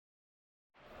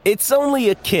It's only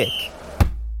a kick,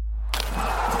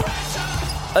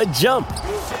 a jump,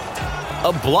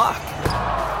 a block.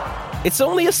 It's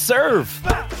only a serve.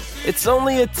 It's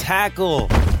only a tackle,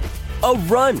 a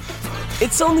run.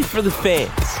 It's only for the fans.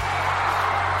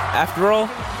 After all,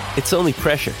 it's only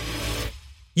pressure.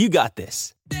 You got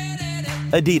this.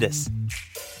 Adidas.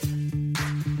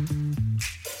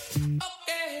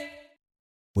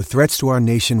 With threats to our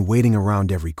nation waiting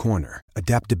around every corner,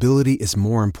 adaptability is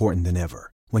more important than ever.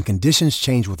 When conditions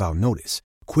change without notice,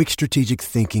 quick strategic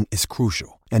thinking is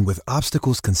crucial. And with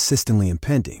obstacles consistently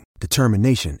impending,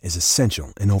 determination is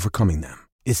essential in overcoming them.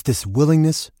 It's this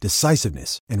willingness,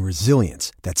 decisiveness, and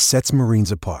resilience that sets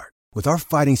Marines apart. With our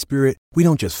fighting spirit, we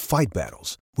don't just fight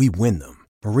battles, we win them.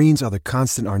 Marines are the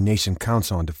constant our nation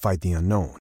counts on to fight the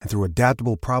unknown. And through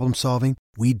adaptable problem solving,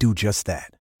 we do just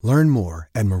that. Learn more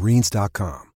at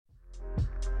marines.com.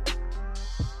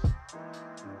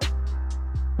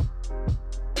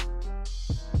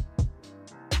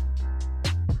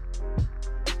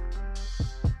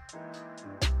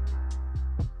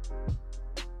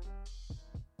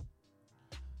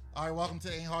 All right, welcome to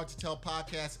Ain't Hard to Tell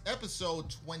podcast, episode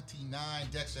 29.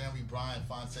 Dexter, Henry, Bryan,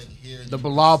 Fonseca here. The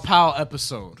Bilal Powell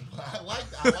episode. I like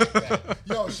that.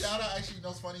 Yo, shout out. Actually, you know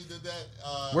what's funny? You did that.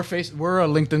 We're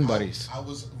LinkedIn buddies. I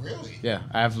was really. Yeah,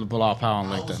 I have Bilal Powell on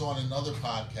LinkedIn. I was on another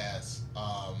podcast,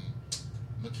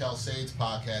 Mikkel Sade's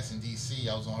podcast in D.C.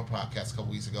 I was on her podcast a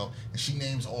couple weeks ago, and she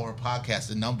names all her podcasts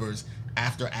the numbers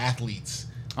after athletes.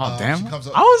 Oh damn! Comes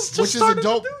up, I was just which starting is a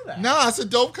dope, to do that. No, it's a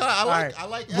dope kind. I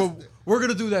like. Well, we're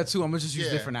gonna do that too. I'm gonna just use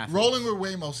different athletes. Rolling with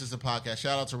Ramos is a podcast.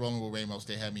 Shout out to Rolling with Ramos.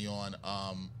 They had me on.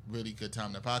 Really good time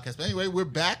in the podcast. But anyway, we're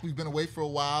back. We've been away for a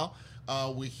while.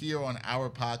 We're here on our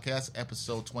podcast,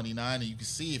 episode 29, and you can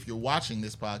see if you're watching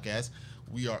this podcast,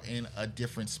 we are in a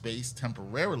different space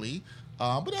temporarily.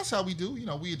 But that's how we do. You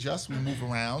know, we adjust, we move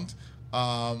around,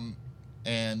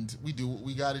 and we do what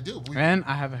we got to do. And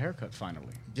I have a haircut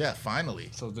finally. Yeah, finally.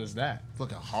 So there's that.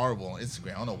 Looking horrible on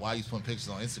Instagram. I don't know why you putting pictures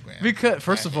on Instagram. Because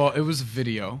first of all, it was a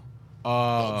video.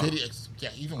 Video,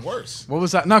 yeah, even worse. What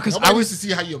was that? No, because I was to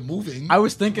see how you're moving. I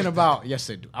was thinking about yes,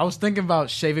 they do. I was thinking about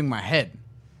shaving my head,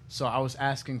 so I was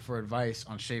asking for advice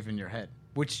on shaving your head,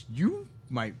 which you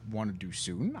might want to do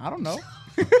soon. I don't know.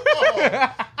 Yo,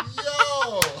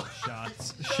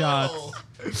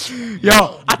 Shots.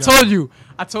 Yo, I told you.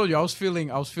 I was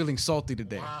feeling salty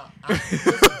today. Wow.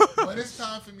 When it's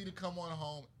time for me to come on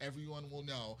home, everyone will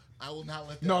know. I will not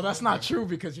let that. No, that's not true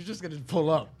because you're just gonna pull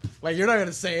up. Like you're not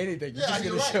gonna say anything. You're just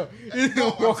gonna right. show. You're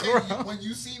gonna walk around. When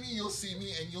you see me, you'll see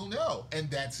me, and you'll know, and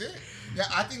that's it. Yeah,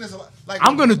 I think there's a lot. Like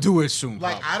I'm gonna do it soon.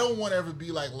 Like probably. I don't want to ever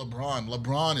be like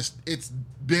LeBron. It's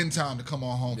been time to come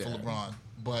on home for LeBron.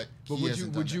 But would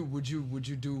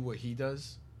you do what he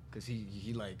does? Because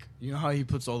he like, you know how he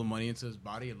puts all the money into his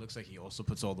body? It looks like he also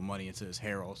puts all the money into his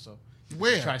hair also.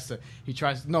 Where? He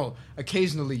tries no,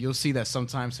 occasionally you'll see that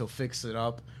sometimes he'll fix it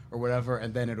up or whatever,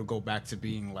 and then it'll go back to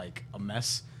being like a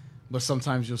mess. But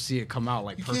sometimes you'll see it come out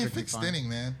like perfectly fine. You can't fix thinning,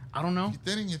 man. I don't know.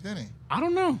 You're thinning. I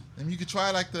don't know. And you could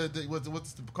try like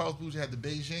what's the Carlos Bougie had the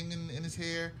Beijing in his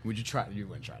hair. Would you try? You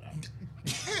wouldn't try that.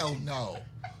 Hell no.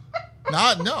 No,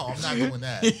 I'm not doing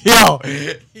that. Yo.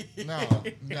 No.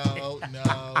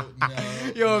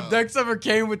 Yo, if Dex ever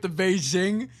came with the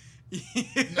Beijing.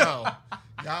 No.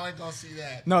 Y'all ain't gonna see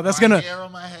that. No, that's my gonna. hair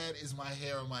on my head is my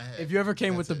hair on my head. If you ever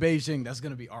came with the Beijing, that's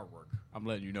gonna be artwork. I'm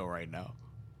letting you know right now.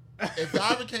 If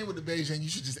I ever came with the Beijing, you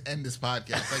should just end this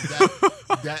podcast like that.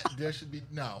 That there should be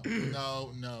no,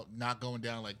 not going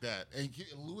down like that. And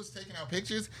Lewis taking out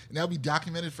pictures and that'll be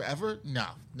documented forever.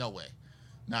 No way,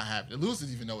 not happening. Lewis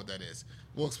doesn't even know what that is.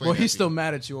 We'll explain. Well, he's still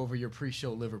mad at you over your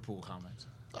pre-show Liverpool comments.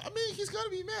 I mean, he's gonna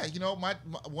be mad. You know,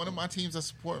 one of my teams I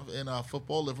support in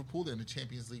football, Liverpool, they're in the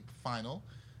Champions League final,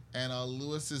 and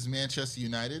Lewis is Manchester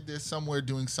United. They're somewhere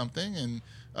doing something, and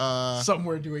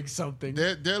somewhere doing something.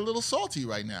 They're a little salty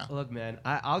right now. Look, man,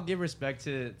 I'll give respect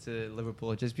to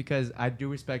Liverpool just because I do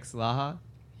respect Salaha.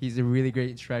 He's a really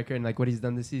great striker, and like what he's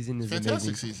done this season is fantastic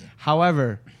amazing. Season.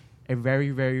 However, it very,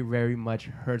 very, very much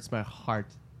hurts my heart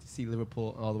to see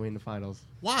Liverpool all the way in the finals.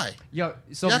 Why? Yo,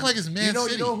 so you act like it's Man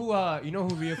City. You know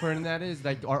who Rio Ferdinand is?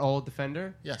 Like our old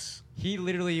defender. Yes. He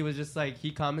literally was just like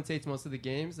he commentates most of the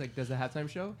games, like does a halftime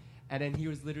show, and then he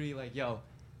was literally like, "Yo,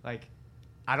 like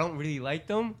I don't really like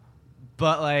them,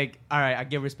 but like all right, I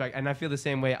give respect." And I feel the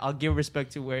same way. I'll give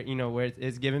respect to where it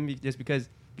is given me just because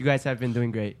You guys have been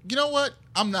doing great. You know what?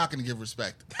 I'm not going to give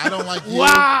respect. I don't like you.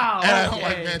 Wow. And I don't Okay.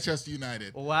 like Manchester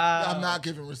United. Wow. I'm not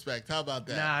giving respect. How about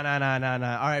that?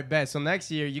 Nah. All right, bet. So next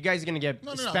year, you guys are going to get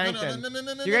spanked. No.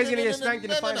 You guys are going to get spanked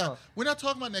in the final. No. We're not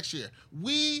talking about next year.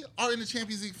 We are in the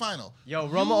Champions League final. Yo,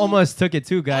 Roma almost took it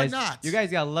too, guys. are not. You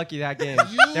guys got lucky that game.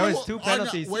 You There was 2 are not-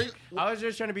 penalties. wait. I was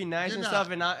just trying to be nice You're and not.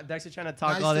 stuff, and not Dexter trying to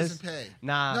talk Nice all this. doesn't pay.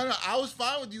 Nah. No. I was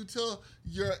fine with you till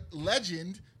your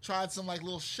legend tried some like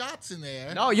little shots in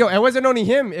there. No, yo, it wasn't only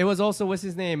him. It was also, what's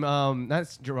his name?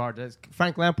 That's Gerard. That's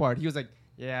Frank Lampard. He was like,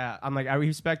 yeah, I'm like, I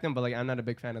respect him, but like, I'm not a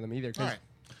big fan of them either. All right.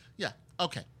 Yeah.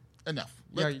 Okay. Enough.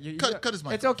 Yo, Cut his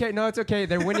mic. It's okay. No, it's okay.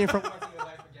 They're winning from once in their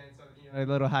life again. So, you know,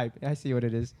 a little hype. I see what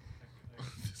it is.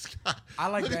 I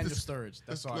like Look at Daniel this. Sturridge.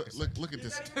 That's all I can say. Look at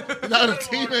this. Not a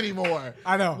team anymore.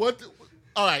 I know. What?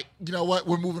 All right. You know what?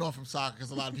 We're moving on from soccer because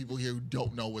a lot of people here who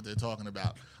don't know what they're talking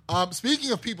about.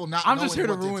 Speaking of people not I'm knowing just here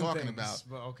to what they're ruin talking things. about.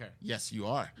 But okay. Yes, you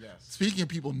are. Yes. Speaking of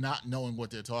people not knowing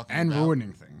what they're talking And about.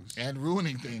 ruining things. And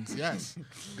ruining things, yes.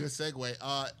 Good segue.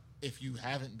 If you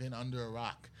haven't been under a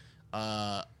rock,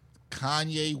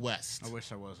 Kanye West. I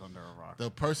wish I was under a rock.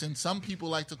 The person some people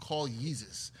like to call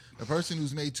Yeezus. The person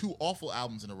who's made 2 awful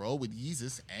albums in a row with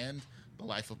Yeezus and The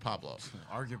Life of Pablo.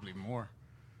 Arguably more.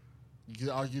 You could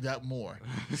argue that more.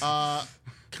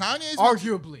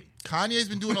 Arguably. Kanye's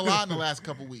been doing a lot in the last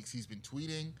couple weeks. He's been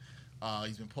tweeting.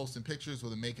 He's been posting pictures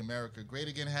with a Make America Great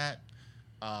Again hat.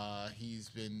 He's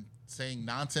been saying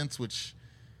nonsense,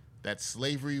 that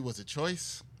slavery was a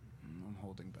choice. I'm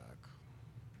holding back.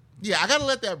 Yeah, I got to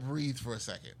let that breathe for a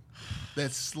second.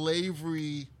 That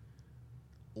slavery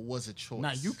was a choice.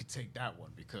 Now, you could take that one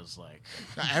because, like...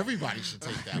 Now, everybody should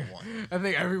take that one. I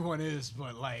think everyone is,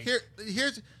 but, like...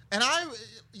 Here's...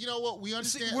 You know what? We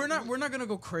understand... See, we're not going to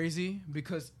go crazy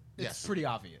because it's Yes. pretty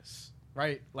obvious,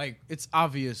 right? Like, it's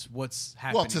obvious what's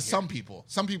happening Well, to here. some people.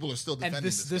 Some people are still defending And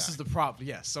this this guy. is the problem.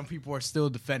 Yes, some people are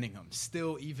still defending him.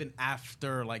 Still, even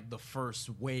after, like, the first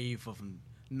wave of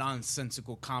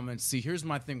nonsensical comments. See, here's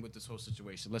my thing with this whole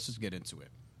situation. Let's just get into it.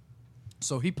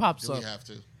 So he pops Do up. we have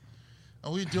to?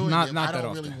 Are we doing Not it? that I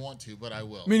don't often. really want to, but I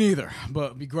will. Me neither,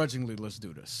 but begrudgingly, let's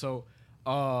do this. So,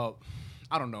 I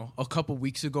don't know, a couple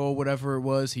weeks ago or whatever it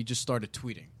was, he just started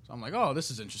tweeting. So I'm like, oh, this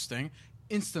is interesting.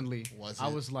 Instantly, I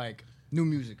was like, new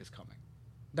music is coming.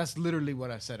 That's literally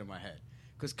what I said in my head.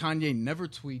 Because Kanye never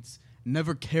tweets,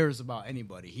 never cares about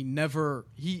anybody.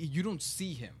 You don't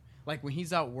see him. Like when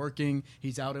he's out working,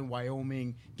 he's out in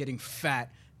Wyoming getting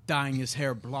fat, dyeing his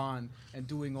hair blonde, and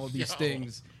doing all these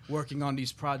things, working on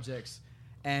these projects.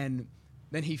 And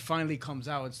then he finally comes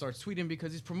out and starts tweeting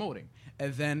because he's promoting.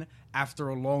 And then after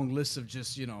a long list of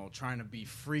just, trying to be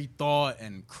free thought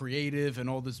and creative and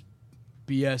all this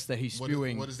BS that he's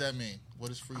spewing. What does that mean? What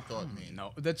does free thought mean?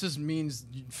 No, that just means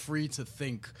free to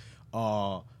think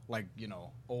like,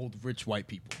 old rich white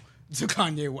people to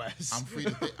Kanye West. I'm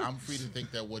free to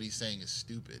think that what he's saying is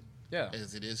stupid. Yeah.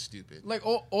 As it is stupid. Like,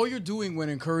 all you're doing when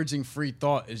encouraging free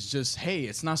thought is just, hey,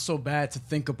 it's not so bad to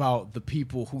think about the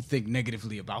people who think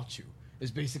negatively about you,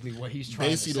 is basically what he's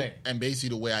trying to say. And basically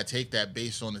the way I take that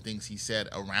based on the things he said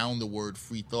around the word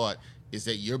free thought is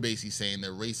that you're basically saying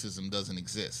that racism doesn't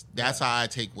exist. That's how I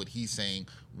take what he's saying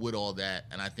with all that.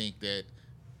 And I think that,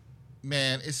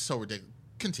 man, it's so ridiculous.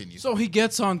 Continue. So he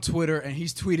gets on Twitter and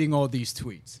he's tweeting all these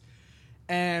tweets.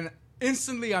 And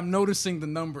instantly, I'm noticing the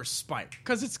numbers spike.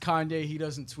 Because it's Kanye, he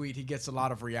doesn't tweet, he gets a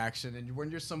lot of reaction. And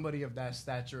when you're somebody of that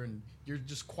stature and you're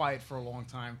just quiet for a long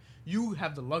time, you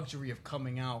have the luxury of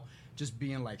coming out, just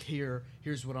being like,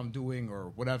 here's what I'm doing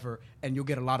or whatever, and you'll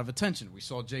get a lot of attention. We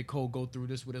saw J. Cole go through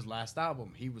this with his last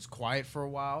album. He was quiet for a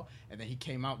while, and then he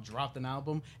came out, dropped an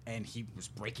album, and he was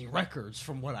breaking records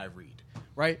from what I read,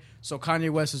 right? So Kanye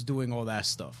West is doing all that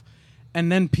stuff. And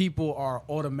then people are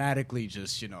automatically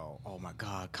just, oh my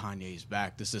God, Kanye's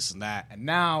back, this and that. And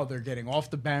now they're getting off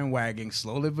the bandwagon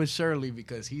slowly but surely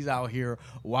because he's out here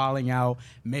wilding out,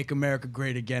 Make America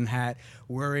Great Again hat,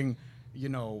 wearing,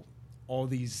 all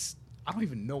these, I don't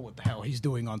even know what the hell he's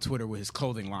doing on Twitter with his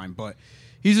clothing line, but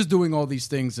he's just doing all these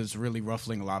things that's really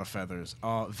ruffling a lot of feathers.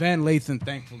 Van Lathan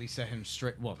thankfully set him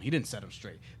straight. Well, he didn't set him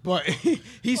straight, but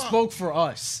he spoke for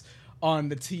us on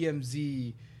the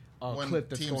TMZ clip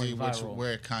that's going viral.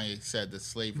 Where Kanye said that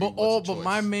slavery But was a choice. But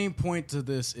my main point to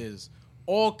this is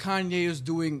all Kanye is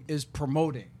doing is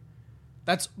promoting.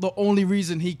 That's the only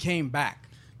reason he came back.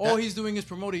 All he's doing is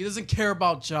promoting. He doesn't care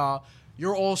about y'all.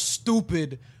 You're all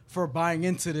stupid for buying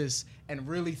into this and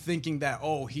really thinking that,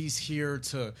 he's here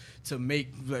to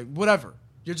make, like, whatever.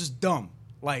 You're just dumb.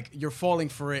 Like, you're falling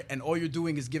for it, and all you're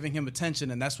doing is giving him attention,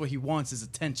 and that's what he wants is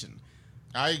attention.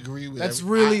 I agree with that's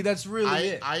really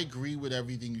it. I agree with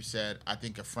everything you said. I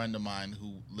think a friend of mine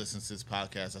who listens to this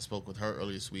podcast, I spoke with her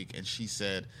earlier this week, and she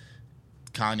said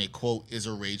Kanye, quote, is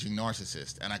a raging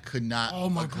narcissist. And I could not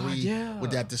agree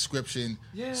with that description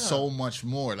so much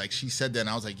more. Like, she said that, and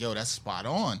I was like, yo, that's spot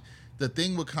on. The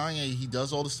thing with Kanye, he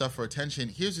does all this stuff for attention.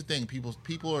 Here's the thing.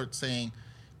 People are saying,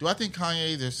 do I think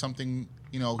Kanye, there's something,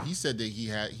 he said that he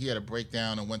had a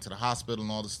breakdown and went to the hospital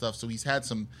and all this stuff. So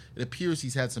it appears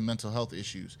he's had some mental health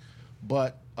issues.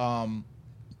 But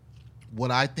what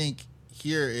I think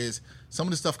here is some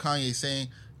of the stuff Kanye's saying,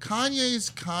 Kanye's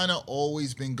kind of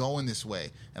always been going this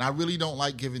way. And I really don't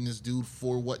like giving this dude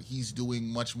for what he's doing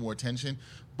much more attention.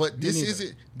 But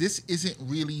this isn't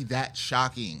really that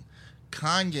shocking.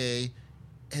 Kanye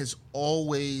has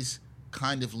always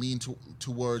kind of leaned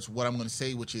towards what I'm going to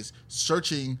say, which is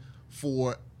searching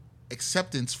for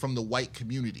acceptance from the white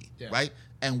community, right?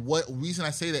 And what reason I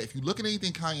say that, if you look at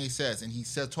anything Kanye says, and he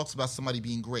talks about somebody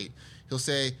being great, he'll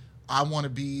say, I want to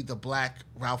be the black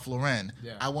Ralph Lauren.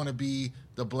 Yeah. I want to be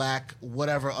the black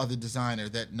whatever other designer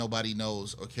that nobody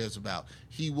knows or cares about.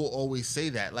 He will always say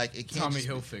that. Like, it can't Tommy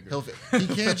Hilfiger.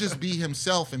 He can't just be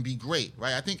himself and be great,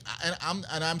 right? I think,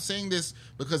 and I'm saying this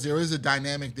because there is a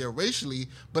dynamic there racially,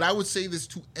 but I would say this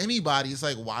to anybody. It's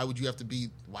like, why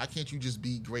can't you just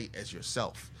be great as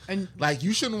yourself? And like,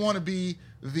 you shouldn't want to be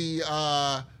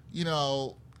the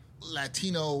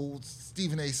Latino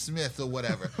Stephen A. Smith or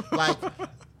whatever.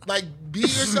 Like, be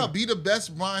yourself. Be the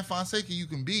best Bryan Fonseca you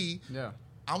can be. Yeah.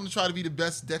 I'm going to try to be the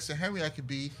best Dexter Henry I could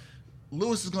be.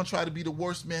 Lewis is going to try to be the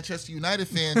worst Manchester United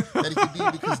fan that he could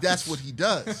be because that's what he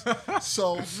does.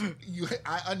 So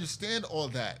I understand all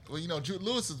that. Well,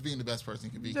 Lewis is being the best person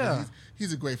he can be. Yeah.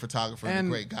 He's a great photographer and a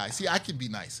great guy. See, I can be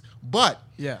nice. But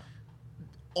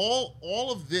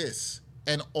all of this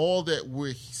and all that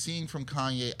we're seeing from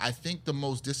Kanye, I think the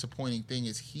most disappointing thing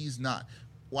is he's not –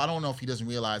 well, I don't know if he doesn't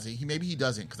realize it. Maybe he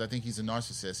doesn't, because I think he's a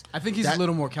narcissist. I think he's a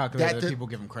little more calculated than people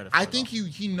give him credit for. I think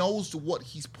he knows what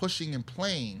he's pushing and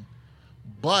playing,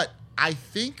 but I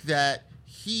think that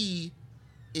he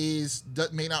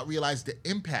may not realize the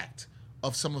impact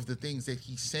of some of the things that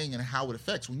he's saying and how it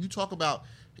affects. When you talk about,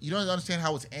 you don't understand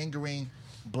how it's angering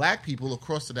black people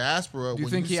across the diaspora. Do you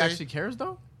think he actually cares,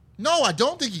 though? No, I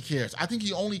don't think he cares. I think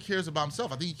he only cares about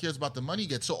himself. I think he cares about the money he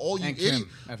gets. So all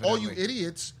you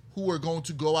idiots who are going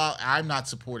to go out, I'm not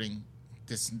supporting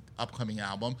this upcoming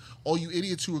album. All you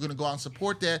idiots who are going to go out and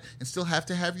support that and still have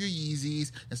to have your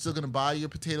Yeezys and still going to buy your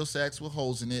potato sacks with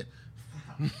holes in it.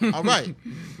 All right.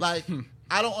 Like,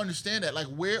 I don't understand that. Like,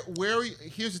 where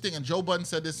here's the thing, and Joe Budden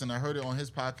said this, and I heard it on his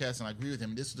podcast, and I agree with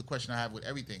him. This is the question I have with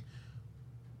everything.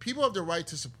 People have the right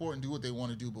to support and do what they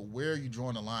want to do, but where are you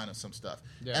drawing the line on some stuff?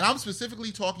 Yeah. And I'm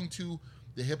specifically talking to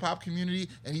the hip-hop community,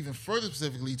 and even further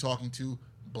specifically talking to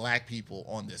black people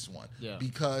on this one. Yeah.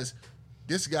 Because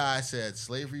this guy said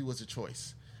slavery was a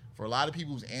choice. For a lot of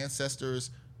people whose ancestors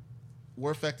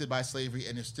were affected by slavery,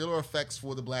 and there still are effects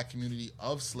for the black community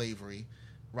of slavery,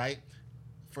 right?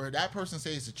 For that person to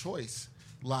say it's a choice,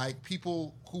 like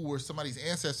people who were somebody's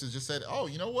ancestors just said, oh,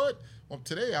 you know what? Well,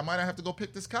 today I might have to go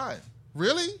pick this cotton.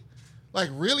 Really? Like,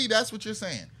 really? That's what you're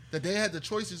saying? That they had the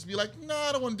choice to just be like, no,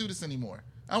 I don't want to do this anymore.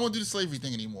 I don't want to do the slavery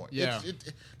thing anymore. Yeah.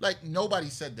 Like, nobody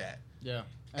said that. Yeah.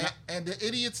 And the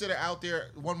idiots that are out there,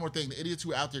 one more thing, the idiots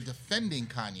who are out there defending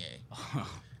Kanye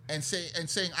and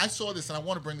saying, I saw this and I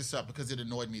want to bring this up because it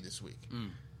annoyed me this week.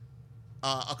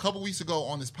 A couple weeks ago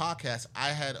on this podcast, I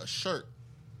had a shirt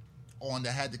on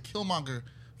that had the Killmonger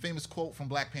famous quote from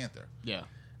Black Panther. Yeah.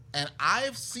 And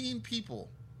I've seen people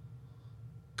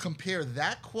compare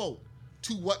that quote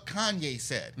to what Kanye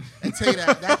said and say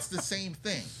that that's the same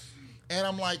thing. And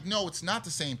I'm like, no, it's not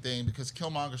the same thing, because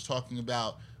Killmonger's talking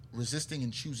about resisting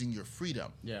and choosing your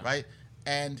freedom, right?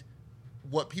 And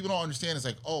what people don't understand is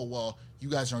like, oh, well, you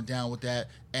guys aren't down with that.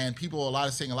 And people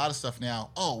are saying a lot of stuff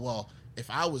now. Oh, well, if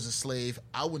I was a slave,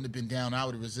 I wouldn't have been down. I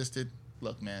would have resisted.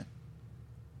 Look, man,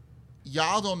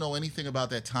 y'all don't know anything about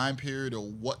that time period or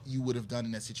what you would have done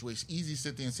in that situation. Easy to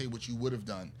sit there and say what you would have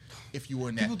done if you were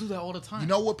in that. People do that all the time. You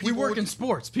know what? We work in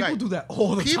sports. People do that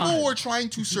all the time. People were trying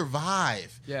to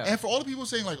survive. And for all the people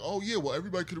saying like, oh, yeah, well,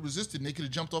 everybody could have resisted and they could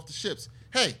have jumped off the ships.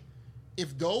 Hey,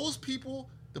 if those people,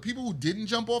 the people who didn't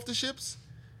jump off the ships,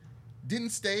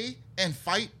 didn't stay and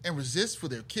fight and resist for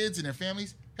their kids and their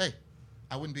families, hey,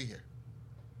 I wouldn't be here.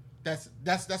 That's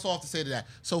all I have to say to that.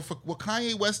 So for what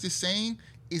Kanye West is saying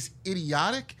is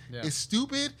idiotic, is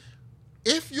stupid.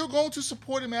 If you're going to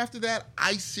support him after that,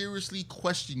 I seriously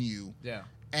question you. Yeah.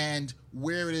 And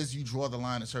where it is you draw the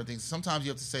line on certain things. Sometimes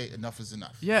you have to say enough is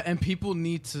enough. Yeah, and people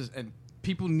need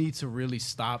to really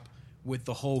stop with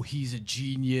the whole he's a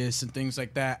genius and things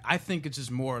like that. I think it's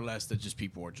just more or less that just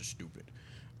people are just stupid.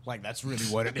 Like, that's really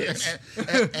what it is.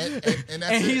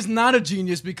 and he's not a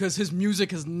genius because his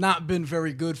music has not been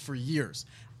very good for years.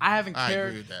 I haven't cared. I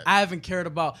agree with that. I haven't cared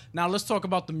about. Now let's talk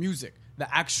about the music,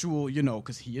 the actual,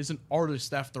 because he is an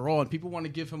artist after all, and people want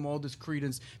to give him all this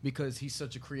credence because he's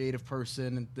such a creative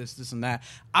person and this and that.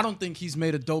 I don't think he's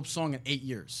made a dope song in 8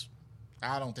 years.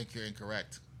 I don't think you're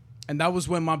incorrect. And that was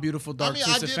when My Beautiful Dark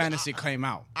Twisted Fantasy came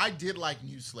out. I did like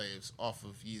New Slaves off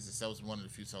of Yeezus. That was one of the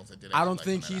few songs I did. I don't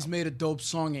think he's made a dope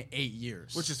song in 8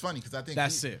 years. Which is funny because I think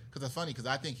that's it. Because that's funny because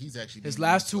I think he's actually his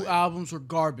last 2 albums were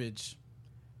garbage,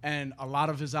 and a lot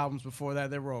of his albums before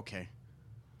that they were okay.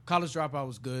 College Dropout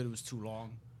was good. It was too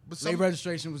long. Late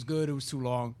Registration was good. It was too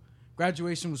long.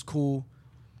 Graduation was cool.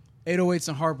 808s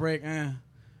and Heartbreak.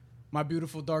 My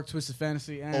Beautiful Dark Twisted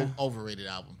Fantasy. Overrated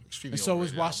album. Extremely. And so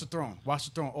was Watch the Throne. Watch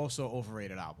the Throne also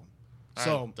overrated album.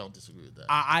 So I don't disagree with that.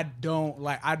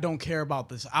 I don't care about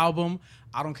this album.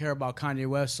 I don't care about Kanye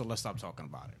West. So let's stop talking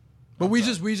about it. But we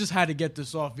just had to get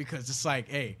this off because it's like,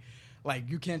 hey, like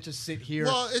you can't just sit here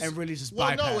and really just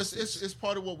bypass. No, it's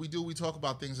part of what we do. We talk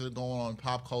about things that are going on in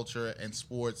pop culture and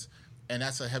sports. And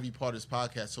that's a heavy part of this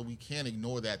podcast, so we can't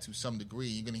ignore that to some degree.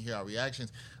 You're going to hear our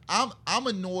reactions. I'm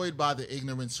annoyed by the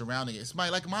ignorance surrounding it. It's my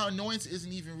annoyance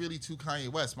isn't even really to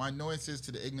Kanye West. My annoyance is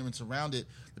to the ignorance around it,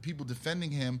 the people defending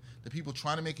him, the people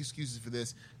trying to make excuses for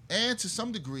this, and to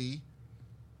some degree,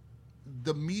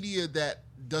 the media that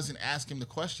doesn't ask him the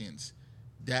questions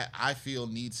that I feel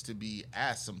needs to be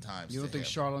asked sometimes. You don't think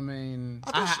Charlemagne?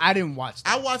 I didn't watch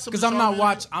that. I watched some because I'm not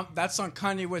watching. That's on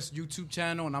Kanye West's YouTube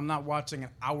channel, and I'm not watching an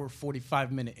hour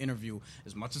 45-minute interview.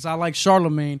 As much as I like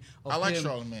Charlemagne, I like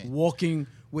Charlemagne walking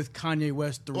with Kanye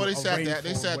West through. Well, they sat down.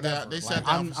 They sat down. They sat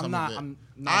down for some of it.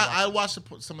 I watched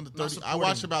some of the 30. I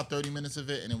watched about 30 minutes of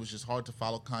it, and it was just hard to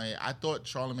follow Kanye. I thought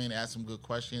Charlemagne asked some good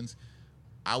questions.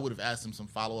 I would have asked him some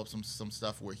follow-up, some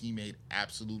stuff where he made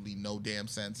absolutely no damn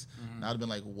sense. Mm-hmm. And I'd have been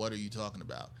like, what are you talking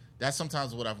about? That's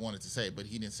sometimes what I've wanted to say, but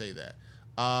he didn't say that.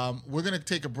 We're going to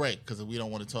take a break because we don't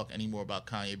want to talk any more about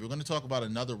Kanye. But we're going to talk about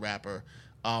another rapper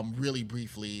really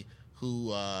briefly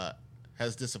who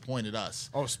has disappointed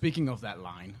us. Oh, speaking of that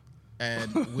line.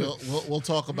 And we'll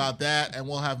talk about that, and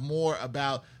we'll have more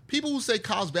about people who say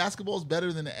college basketball is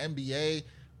better than the NBA,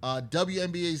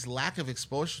 WNBA's lack of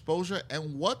exposure,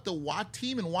 and what the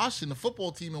team in Washington, the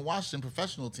football team in Washington,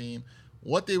 professional team,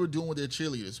 what they were doing with their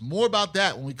cheerleaders. More about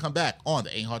that when we come back on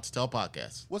the Ain't Hard to Tell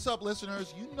podcast. What's up,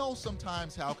 listeners? You know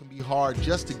sometimes how it can be hard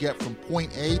just to get from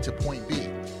point A to point B.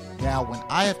 Now, when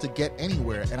I have to get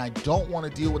anywhere and I don't want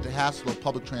to deal with the hassle of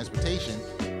public transportation,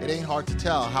 it ain't hard to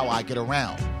tell how I get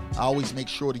around. I always make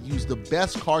sure to use the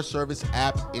best car service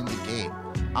app in the game.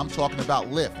 I'm talking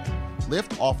about Lyft.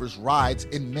 Lyft offers rides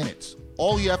in minutes.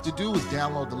 All you have to do is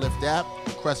download the Lyft app,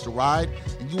 request a ride,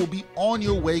 and you will be on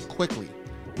your way quickly.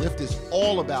 Lyft is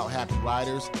all about happy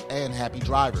riders and happy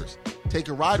drivers. Take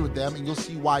a ride with them and you'll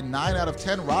see why 9 out of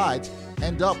 10 rides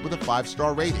end up with a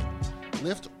 5-star rating.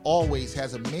 Lyft always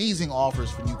has amazing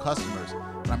offers for new customers,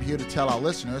 and I'm here to tell our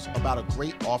listeners about a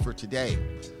great offer today.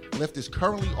 Lyft is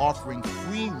currently offering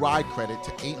free ride credit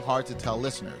to Ain't Hard to Tell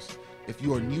listeners. If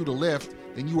you are new to Lyft,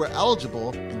 then you are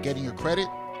eligible, and getting your credit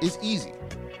is easy.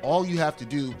 All you have to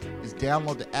do is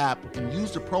download the app and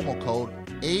use the promo code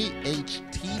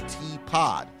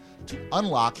AHTTPOD to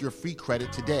unlock your free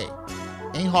credit today.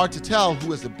 Ain't hard to tell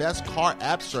who has the best car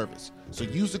app service, so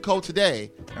use the code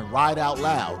today and ride out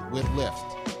loud with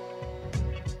Lyft.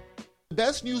 The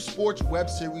best new sports web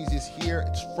series is here.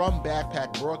 It's from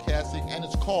Backpack Broadcasting, and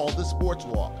it's called The Sports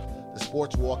Walk. The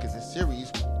Sports Walk is a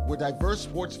series where diverse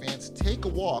sports fans take a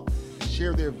walk and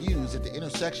share their views at the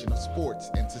intersection of sports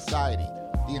and society.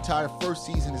 The entire first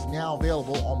season is now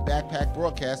available on Backpack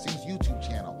Broadcasting's YouTube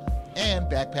channel and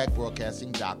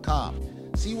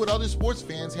backpackbroadcasting.com. See what other sports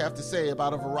fans have to say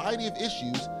about a variety of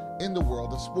issues in the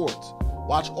world of sports.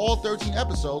 Watch all 13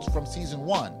 episodes from season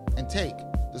 1 and take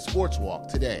the Sports Walk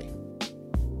today.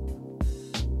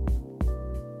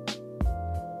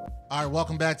 All right,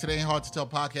 welcome back to the Ain't Hard to Tell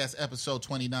podcast, episode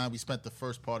 29. We spent the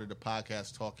first part of the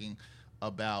podcast talking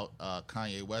about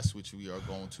Kanye West, which we are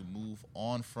going to move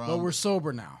on from. Well, we're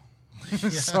sober now.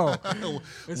 So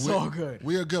it's all good.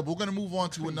 We are good. We're going to move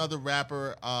on to another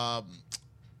rapper,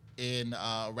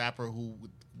 rapper who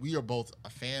we are both a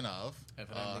fan of.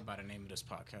 Evidently by the name of this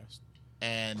podcast.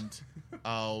 And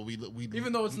we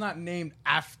even though it's not named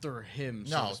after him.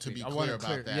 No, to be clear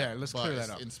about that. Yeah, let's clear that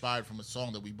up. It's inspired from a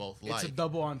song that we both like. It's a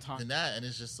double entendre. And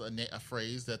it's just a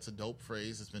phrase that's a dope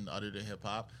phrase that's been uttered in hip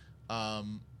hop.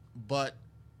 But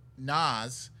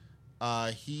Nas,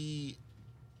 he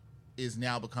is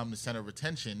now become the center of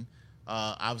attention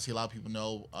Obviously, a lot of people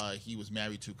know he was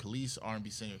married to Kelis, R&B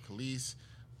singer Kelis,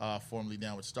 formerly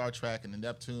down with Star Trek and the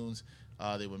Neptunes.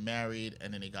 They were married,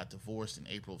 and then they got divorced in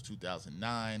April of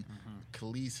 2009.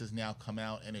 Kelis has now come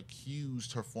out and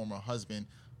accused her former husband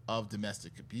of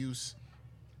domestic abuse.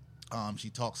 She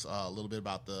talks a little bit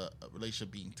about the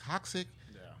relationship being toxic.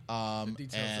 The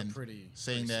details and are pretty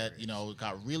saying that, serious. it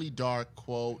got really dark,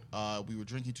 quote, we were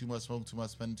drinking too much, smoking too much,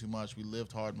 spending too much. We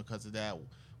lived hard because of that.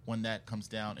 When that comes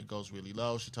down, it goes really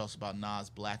low. She talks about Nas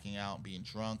blacking out, being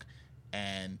drunk,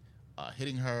 and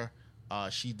hitting her.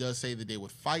 She does say that they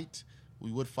would fight.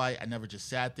 We would fight. I never just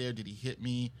sat there. Did he hit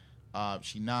me?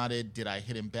 She nodded. Did I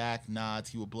hit him back? Nods.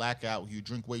 He would black out. He would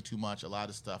drink way too much. A lot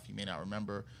of stuff he may not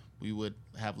remember. We would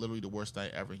have literally the worst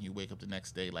night ever, and you wake up the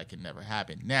next day like it never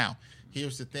happened. Now,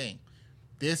 here's the thing.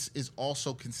 This is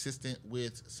also consistent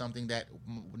with something that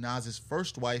Nas's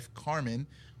first wife, Carmen,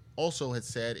 also had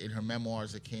said in her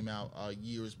memoirs that came out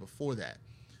years before that.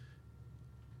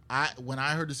 When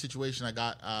I heard the situation, I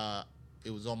got it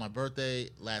was on my birthday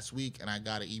last week, and I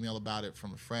got an email about it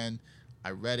from a friend. I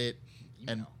read it,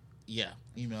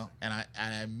 email, and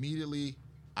I immediately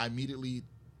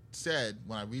said,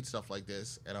 when I read stuff like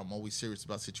this, and I'm always serious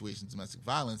about situations of domestic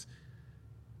violence,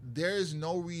 there is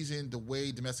no reason, the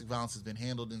way domestic violence has been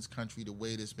handled in this country, the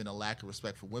way there's been a lack of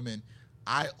respect for women,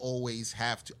 I always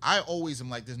am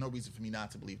like, there's no reason for me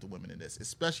not to believe the women in this,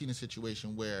 especially in a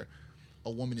situation where a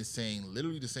woman is saying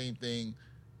literally the same thing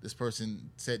this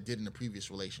person did in a previous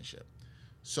relationship.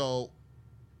 So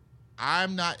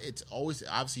it's always,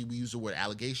 obviously we use the word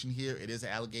allegation here. It is an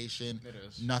allegation. It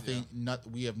is. Nothing,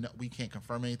 we can't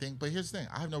confirm anything. But here's the thing.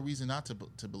 I have no reason not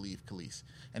to believe Kelis.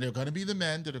 And there are going to be the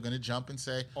men that are going to jump and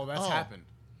say, that's happened.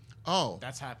 Oh.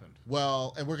 That's happened.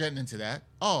 Well, and we're getting into that.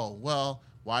 Oh, well,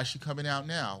 why is she coming out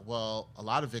now? Well, a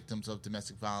lot of victims of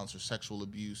domestic violence or sexual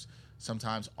abuse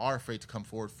sometimes are afraid to come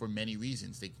forward for many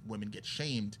reasons. Women get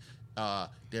shamed.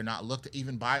 They're not looked at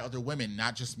even by other women,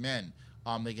 not just men.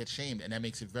 They get shamed, and that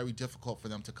makes it very difficult for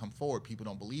them to come forward. People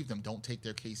don't believe them, don't take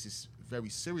their cases very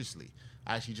seriously.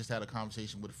 I actually just had a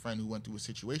conversation with a friend who went through a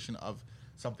situation of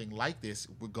something like this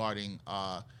regarding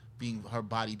her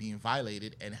body being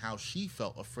violated and how she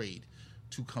felt afraid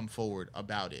to come forward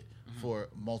about it for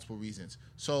multiple reasons.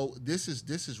 So this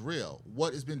is real.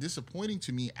 What has been disappointing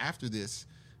to me after this,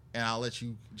 and I'll let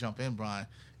you jump in, Bryan,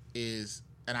 is,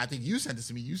 and I think you sent this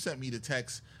to me. You sent me the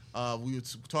text. We were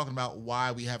talking about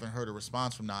why we haven't heard a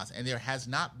response from Nas, and there has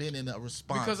not been a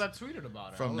response because I tweeted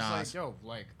about it. From I was Nas.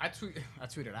 I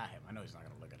tweeted at him. I know he's not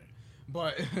gonna look at it,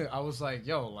 but I was like,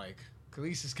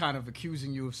 Kelis is kind of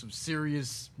accusing you of some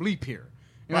serious bleep here.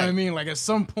 You know what I mean? Like, at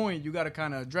some point, you got to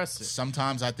kind of address it.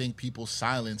 Sometimes I think people's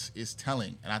silence is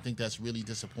telling, and I think that's really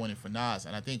disappointing for Nas.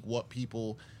 And I think what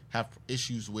people have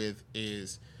issues with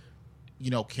is,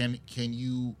 can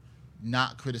you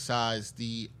not criticize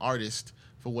the artist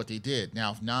for what they did?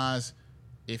 Now,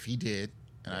 if he did,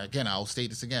 and again, I'll state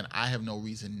this again, I have no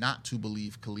reason not to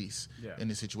believe Kelis in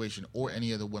this situation or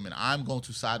any other women. I'm going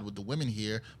to side with the women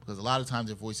here because a lot of times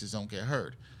their voices don't get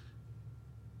heard.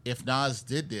 If Nas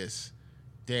did this,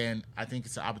 then I think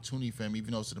it's an opportunity for him,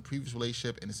 even though it's in a previous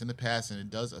relationship and it's in the past and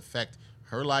it does affect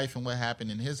her life and what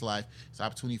happened in his life. It's an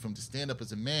opportunity for him to stand up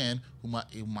as a man who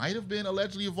might have been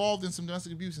allegedly involved in some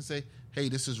domestic abuse and say, hey,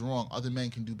 this is wrong. Other men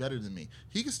can do better than me.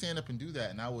 He can stand up and do that,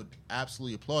 and I would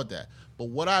absolutely applaud that. But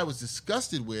what I was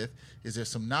disgusted with is there's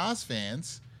some Nas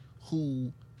fans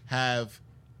who have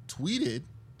tweeted,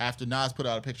 after Nas put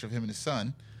out a picture of him and his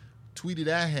son, tweeted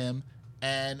at him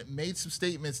and made some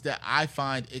statements that I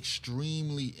find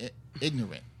extremely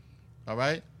ignorant. All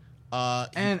right?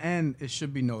 And it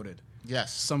should be noted,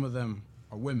 yes, some of them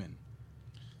are women.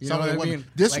 Some of the women.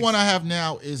 This one I have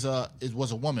now was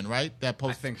a woman, right? That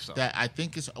post. I think so. That I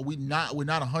think is we're not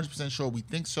 100% sure. We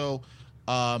think so.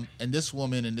 And this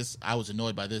woman, I was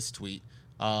annoyed by this tweet.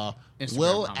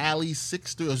 Will Ali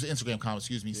 63, it was an Instagram comment,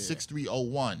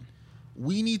 6301.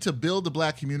 We need to build the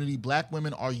black community. Black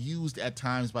women are used at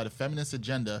times by the feminist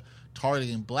agenda,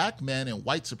 targeting black men and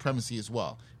white supremacy as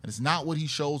well. And it's not what he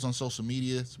shows on social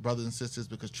media, brothers and sisters,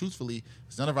 because truthfully,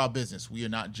 it's none of our business. We are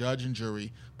not judge and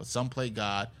jury, but some play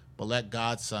God, but let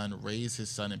God's son raise his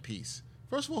son in peace.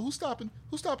 First of all, who's stopping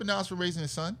Nas from raising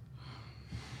his son?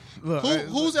 Look,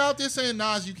 who's out there saying,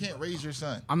 Nas, you can't raise your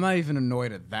son? I'm not even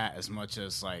annoyed at that as much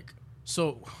as,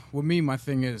 so with me, my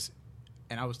thing is,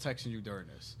 and I was texting you during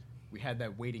this, we had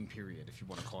that waiting period, if you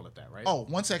want to call it that, right? Oh,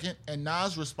 1 second. And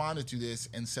Nas responded to this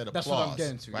and said applause. That's what I'm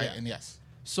getting to, right? yeah. And yes.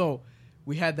 So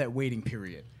we had that waiting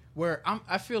period where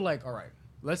I feel like, all right,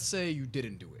 let's say you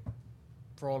didn't do it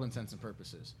for all intents and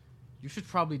purposes. You should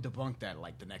probably debunk that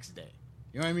the next day.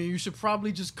 You know what I mean? You should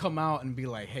probably just come out and be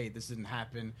like, hey, this didn't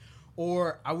happen.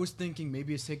 Or I was thinking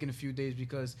maybe it's taking a few days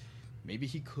because maybe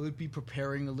he could be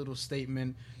preparing a little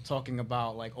statement talking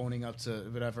about like owning up to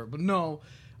whatever. But no,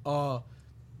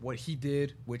 what he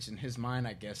did, which in his mind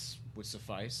I guess would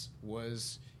suffice,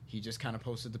 was he just kind of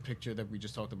posted the picture that we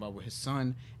just talked about with his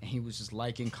son, and he was just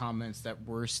liking comments that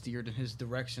were steered in his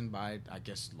direction by, I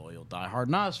guess, loyal diehard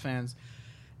Nas fans.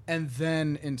 And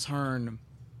then in turn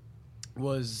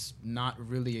was not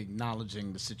really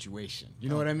acknowledging the situation. You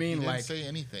know what I mean? He didn't say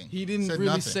anything. He didn't Said really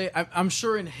nothing. say. I'm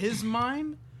sure in his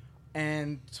mind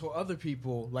and to other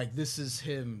people, like, this is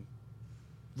him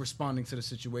responding to the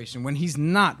situation when he's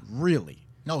not really.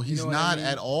 No, he's You know what not I mean?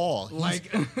 at all.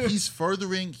 Like- He's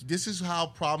furthering. This is how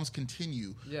problems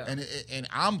continue. Yeah. And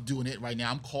I'm doing it right now.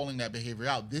 I'm calling that behavior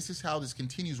out. This is how this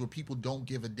continues, where people don't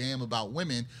give a damn about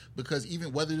women, because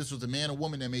even whether this was a man or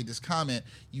woman that made this comment,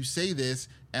 you say this,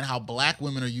 and how black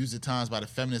women are used at times by the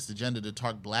feminist agenda to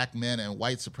target black men and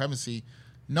white supremacy.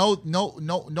 No.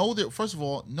 They're, first of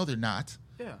all, no, they're not.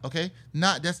 Yeah. Okay.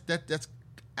 That's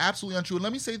absolutely untrue. And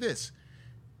let me say this.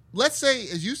 Let's say,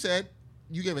 as you said,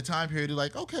 you gave a time period to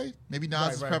like, okay, maybe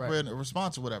Nas is preparing a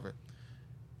response or whatever.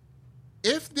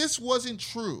 If this wasn't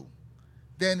true,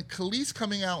 then Kelis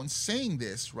coming out and saying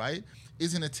this, right,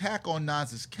 is an attack on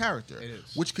Nas's character. It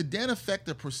is. Which could then affect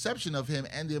the perception of him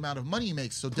and the amount of money he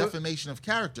makes. So defamation of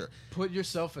character. Put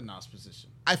yourself in Nas' position.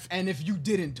 And if you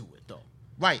didn't do it, though.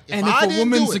 Right. And I if a didn't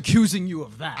woman's do it, accusing you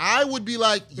of that. I would be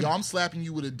like, yo, I'm slapping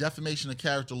you with a defamation of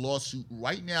character lawsuit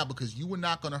right now because you were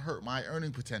not going to hurt my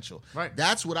earning potential. Right.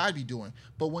 That's what I'd be doing.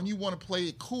 But when you want to play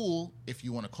it cool, if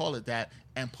you want to call it that,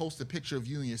 and post a picture of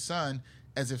you and your son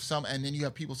as if and then you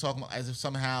have people talking about as if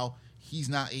somehow he's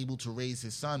not able to raise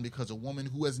his son because a woman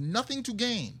who has nothing to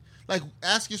gain. Like,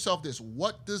 ask yourself this: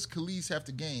 what does Kelis have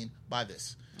to gain by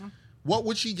this? What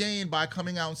would she gain by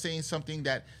coming out and saying something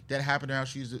that happened to her?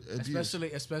 She's abused?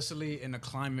 Especially in a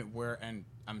climate where, and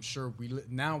I'm sure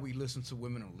now we listen to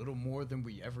women a little more than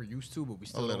we ever used to, but we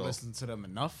still don't listen to them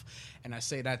enough. And I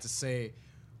say that to say,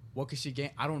 what could she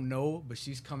gain? I don't know, but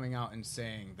she's coming out and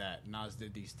saying that Nas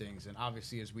did these things. And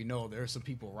obviously, as we know, there are some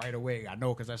people right away. I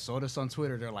know because I saw this on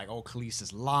Twitter. They're like, "Oh, Kelis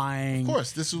is lying." Of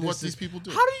course, this is what these people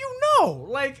do. How do you know?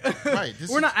 Like, right?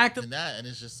 we're not acting that, and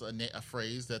it's just a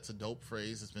phrase that's a dope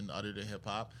phrase that's been uttered in hip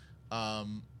hop.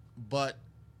 But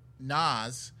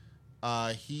Nas,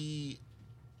 he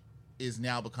is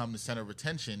now become the center of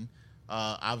attention.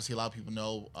 Obviously, a lot of people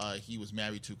know he was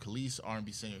married to Kelis,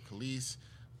 R&B singer Kelis.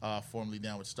 Formerly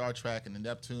down with Star Trek and the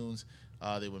Neptunes.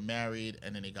 They were married,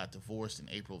 and then they got divorced in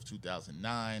April of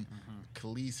 2009.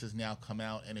 Kelis has now come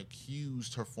out and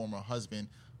accused her former husband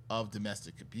of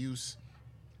domestic abuse.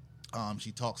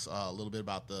 She talks a little bit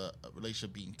about the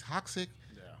relationship being toxic.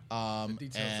 the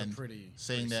details and are pretty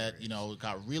saying that, you know, it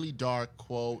got really dark,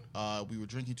 quote, we were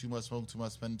drinking too much, smoking too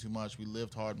much, spending too much. We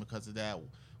lived hard because of that.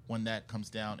 When that comes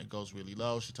down, it goes really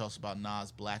low. She talks about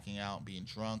Nas blacking out, being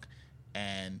drunk,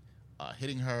 and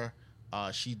hitting her.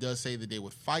 She does say that they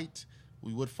would fight.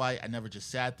 We would fight. I never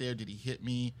just sat there. Did he hit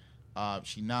me?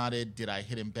 She nodded. Did I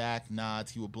hit him back?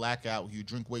 Nods. He would black out. He would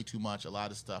drink way too much. A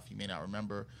lot of stuff he may not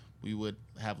remember. We would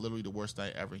have literally the worst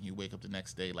night ever, and you wake up the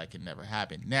next day like it never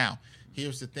happened. Now,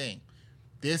 here's the thing.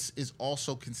 This is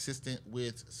also consistent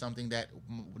with something that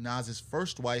Nas's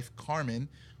first wife, Carmen,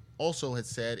 also had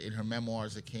said in her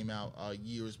memoirs that came out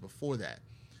years before that.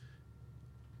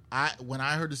 When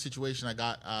I heard the situation, I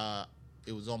got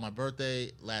it was on my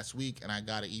birthday last week, and I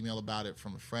got an email about it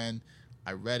from a friend.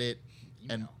 I read it,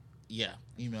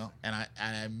 email, and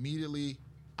I immediately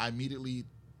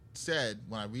said,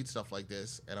 when I read stuff like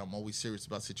this, and I'm always serious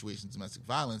about situations of domestic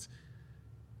violence,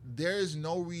 there is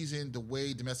no reason the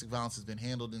way domestic violence has been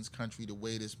handled in this country, the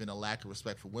way there's been a lack of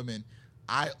respect for women.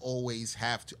 I always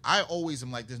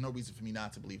am like, there's no reason for me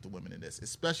not to believe the women in this,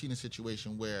 especially in a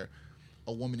situation where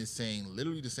a woman is saying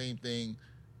literally the same thing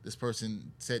this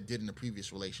person did in a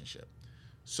previous relationship.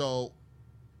 So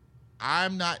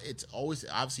I'm not, it's always,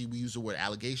 obviously we use the word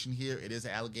allegation here. It is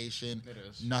an allegation. It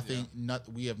is. Nothing,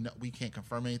 we can't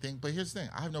confirm anything. But here's the thing.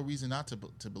 I have no reason not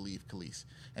to believe Kelis.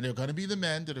 And there are going to be the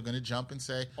men that are going to jump and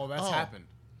say, that's happened.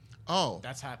 Oh.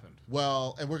 That's happened.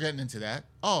 Well, and we're getting into that.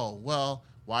 Oh, well,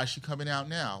 why is she coming out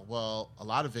now? Well, a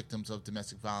lot of victims of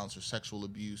domestic violence or sexual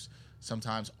abuse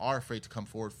sometimes are afraid to come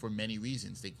forward for many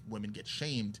reasons. Women get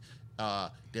shamed.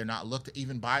 They're not looked at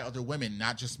even by other women,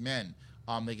 not just men.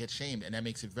 They get shamed, and that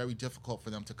makes it very difficult for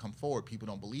them to come forward. People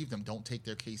don't believe them, don't take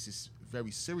their cases very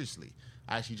seriously.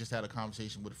 I actually just had a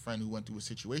conversation with a friend who went through a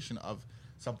situation of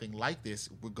something like this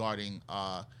regarding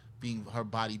her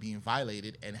body being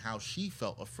violated and how she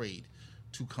felt afraid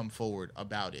to come forward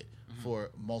about it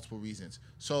for multiple reasons.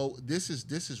 So this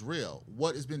is real.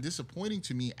 What has been disappointing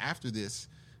to me after this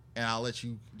and I'll let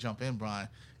you jump in, Bryan,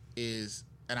 is,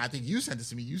 and I think you sent this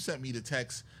to me. You sent me the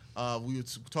text. We were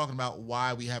talking about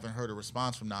why we haven't heard a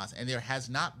response from Nas, and there has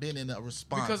not been a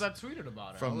response because I tweeted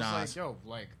about it. From I was Nas. like, yo,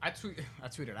 like I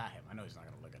tweeted at him. I know he's not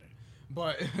gonna look at it,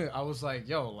 but I was like,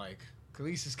 yo, like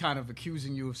Kelis is kind of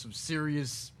accusing you of some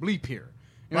serious bleep here.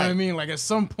 You know what I mean? Like, at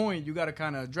some point, you got to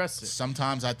kind of address it.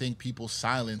 Sometimes I think people's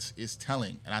silence is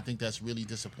telling, and I think that's really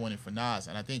disappointing for Nas.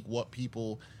 And I think what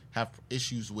people have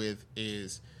issues with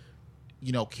is,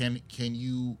 you know, can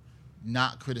you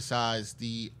not criticize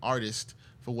the artist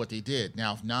for what they did?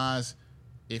 Now,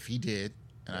 if he did,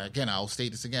 and again, I'll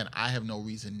state this again, I have no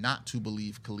reason not to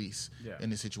believe Kelis in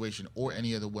this situation or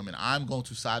any other women. I'm going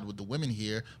to side with the women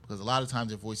here because a lot of times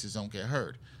their voices don't get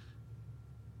heard.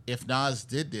 If Nas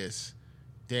did this,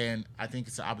 then I think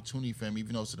it's an opportunity for him,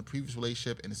 even though it's in a previous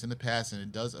relationship and it's in the past and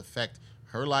it does affect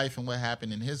her life and what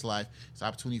happened in his life. It's an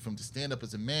opportunity for him to stand up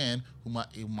as a man who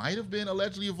might have been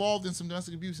allegedly involved in some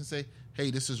domestic abuse and say,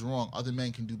 hey, this is wrong. Other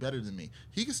men can do better than me.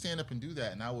 He could stand up and do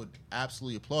that, and I would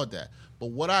absolutely applaud that. But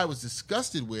what I was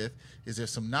disgusted with is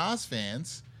there's some Nas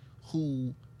fans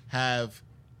who have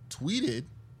tweeted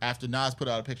after Nas put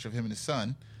out a picture of him and his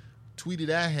son, tweeted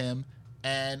at him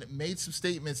and made some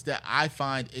statements that I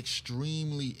find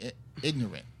extremely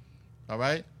ignorant. All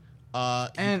right?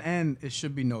 And it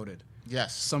should be noted.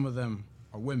 Yes. Some of them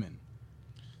are women.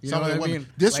 Some of the women.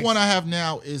 This one I have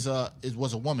now was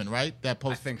a woman, right? That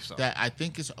post. I think so. That I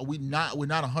think is we're not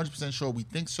 100% sure. We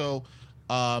think so.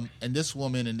 And this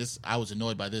woman, I was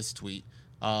annoyed by this tweet.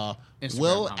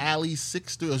 Will Ali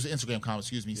 63, it was an Instagram comment,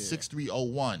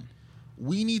 6301.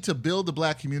 We need to build the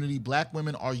black community. Black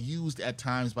women are used at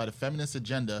times by the feminist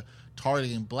agenda,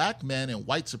 targeting black men and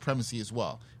white supremacy as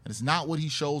well. And it's not what he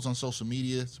shows on social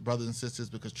media, brothers and sisters,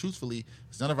 because truthfully,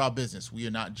 it's none of our business. We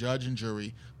are not judge and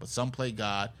jury, but some play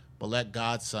God, but let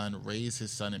God's son raise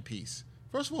his son in peace.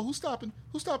 First of all, who's stopping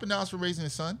Nas from raising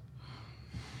his son?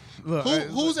 Look,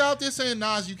 who's out there saying,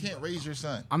 Nas, you can't raise your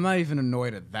son? I'm not even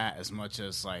annoyed at that as much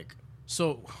as, like,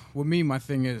 so with me, my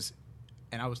thing is,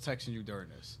 and I was texting you during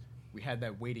this, we had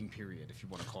that waiting period, if you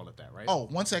want to call it that, right? Oh,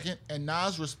 1 second. And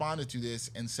Nas responded to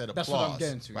this and said applause. That's what I'm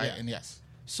getting to, right? Yeah. And yes.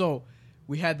 So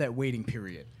we had that waiting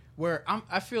period where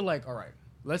I feel like, all right,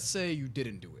 let's say you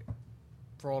didn't do it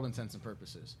for all intents and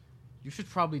purposes. You should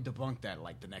probably debunk that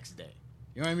like the next day.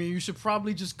 You know what I mean? You should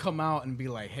probably just come out and be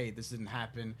like, hey, this didn't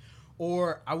happen.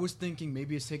 Or I was thinking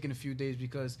maybe it's taking a few days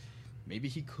because maybe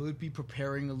he could be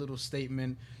preparing a little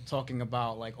statement talking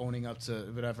about like owning up to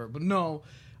whatever. But no,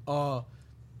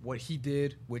 what he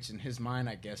did, which in his mind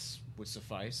I guess would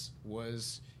suffice,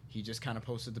 was he just kind of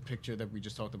posted the picture that we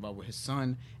just talked about with his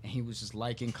son, and he was just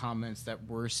liking comments that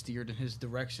were steered in his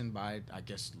direction by, I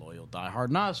guess, loyal, diehard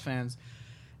Nas fans.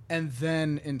 And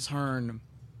then, in turn,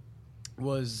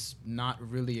 was not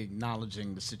really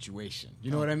acknowledging the situation.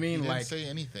 You know what I mean? He didn't say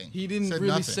anything. He didn't Said really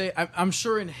nothing. say... I'm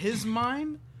sure in his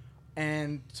mind,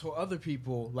 and to other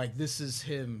people, like, this is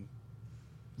him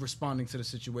responding to the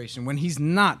situation, when he's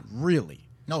not really.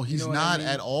 No, he's not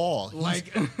at all.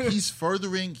 Like he's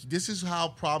furthering. This is how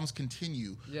problems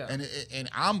continue. Yeah. And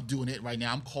I'm doing it right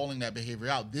now. I'm calling that behavior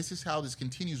out. This is how this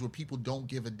continues, where people don't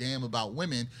give a damn about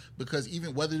women, because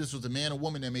even whether this was a man or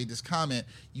woman that made this comment,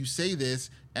 you say this,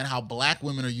 and how black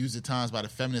women are used at times by the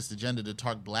feminist agenda to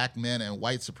target black men and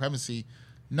white supremacy.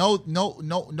 No.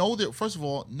 They're, first of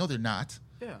all, no, they're not.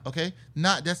 Yeah. Okay.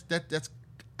 That's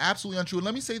absolutely untrue. And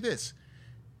let me say this.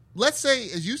 Let's say,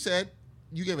 as you said,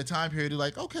 you gave a time period to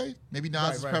like, okay, maybe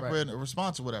Nas is preparing a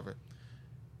response or whatever.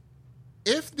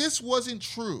 If this wasn't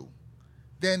true,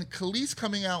 then Kelis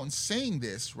coming out and saying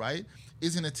this, right,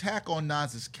 is an attack on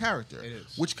Nas's character. It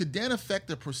is. Which could then affect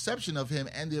the perception of him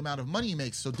and the amount of money he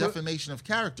makes, so defamation of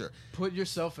character. Put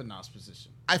yourself in Nas'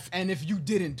 position. And if you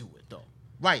didn't do it, though.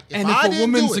 Right. If a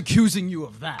woman's accusing you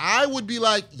of that, I would be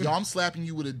like, yo, I'm slapping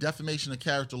you with a defamation of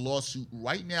character lawsuit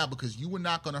right now because you were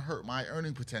not going to hurt my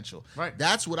earning potential. Right.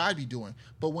 That's what I'd be doing.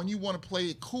 But when you want to play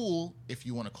it cool, if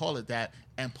you want to call it that,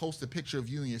 and post a picture of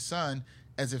you and your son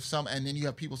as if and then you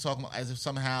have people talking about as if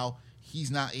somehow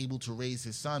he's not able to raise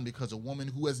his son because a woman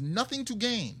who has nothing to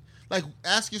gain. Like,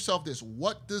 ask yourself this: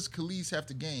 what does Kelis have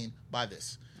to gain by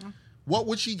this? What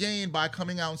would she gain by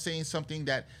coming out and saying something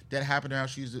that happened to her?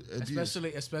 She was abused?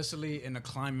 Especially in a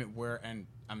climate where, and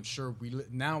I'm sure we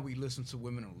listen to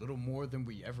women a little more than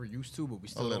we ever used to, but we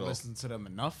still don't listen to them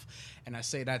enough. And I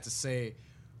say that to say,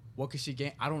 what could she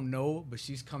gain? I don't know, but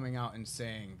she's coming out and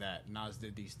saying that Nas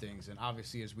did these things. And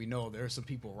obviously, as we know, there are some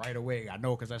people right away. I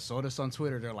know because I saw this on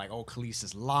Twitter. They're like, oh, Kelis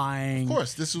is lying. Of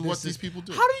course, this is what these people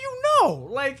do. How do you know?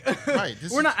 Like, right,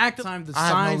 we're not acting time. I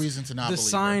have no reason to not the believe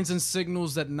signs and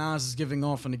signals that Nas is giving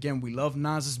off. And again, we love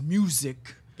Nas's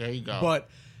music. There you go. But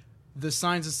the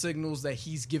signs and signals that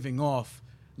he's giving off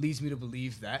leads me to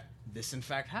believe that this in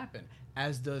fact happened,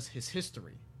 as does his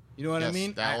history. You know what I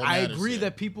mean? I agree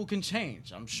that people can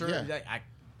change. I'm sure that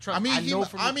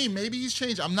maybe he's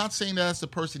changed. I'm not saying that's the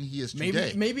person he is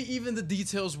today. Maybe even the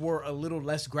details were a little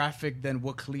less graphic than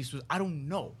what Kelis was. I don't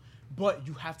know. But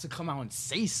you have to come out and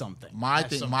say something. My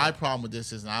problem with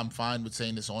this is, and I'm fine with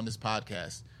saying this on this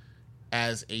podcast,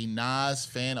 as a Nas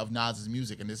fan of Nas's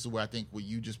music, and this is where I think what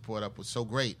you just brought up was so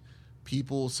great.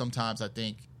 People sometimes, I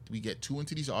think, we get too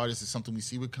into these artists. It's something we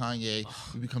see with Kanye.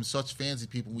 We become such fans of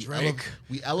people.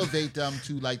 We elevate them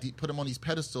to put them on these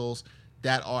pedestals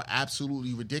that are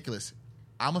absolutely ridiculous.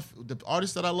 The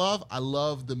artists that I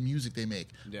love the music they make.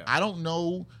 Yeah. I don't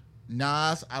know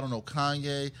Nas, I don't know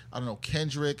Kanye, I don't know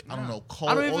Kendrick, I don't know Cole.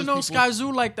 I don't even know Sky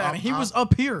Zoo like that. He was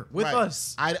up here with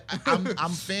us.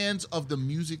 I'm fans of the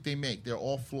music they make. They're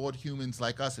all flawed humans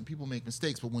like us, and people make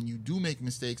mistakes. But when you do make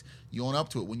mistakes, you own up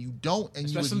to it. When you don't, and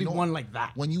especially you ignore, one like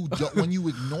that, when you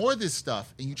ignore this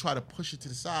stuff and you try to push it to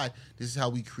the side, this is how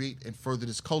we create and further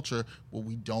this culture where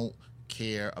we don't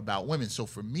care about women. So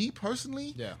for me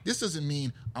personally, this doesn't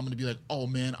mean I'm going to be like, oh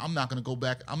man, I'm not going to go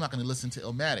back. I'm not going to listen to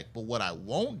Illmatic. But what I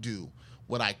won't do,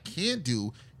 what I can't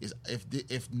do is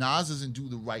if Nas doesn't do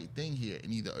the right thing here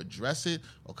and either address it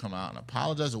or come out and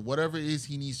apologize or whatever it is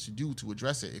he needs to do to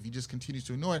address it, if he just continues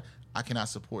to ignore it, I cannot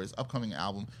support his upcoming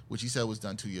album, which he said was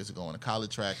done 2 years ago on a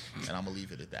college track, and I'm going to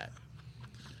leave it at that.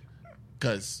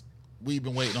 Because we've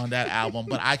been waiting on that album,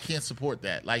 but I can't support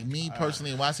that. Like me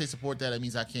personally, when I say support that, it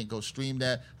means I can't go stream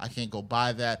that. I can't go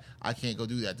buy that. I can't go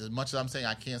do that. As much as I'm saying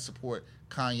I can't support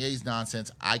Kanye's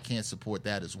nonsense, I can't support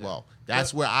that as well.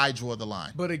 That's where I draw the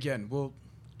line. But again,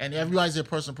 and everybody's their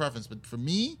personal preference, but for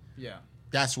me,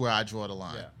 that's where I draw the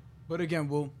line. Yeah. But again,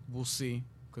 we'll see,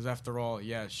 because after all,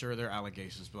 sure, there are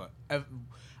allegations, but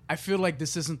I feel like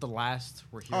this isn't the last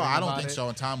we're hearing about it. I don't think so,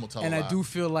 and time will tell. And I do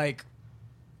feel like,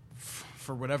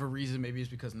 for whatever reason, maybe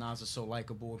it's because Nas is so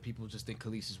likable and people just think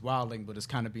Kelis is wilding, but it's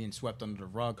kind of being swept under the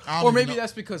rug. Or maybe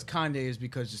that's because Kanye is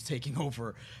just taking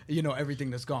over,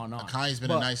 everything that's gone on. Kanye's been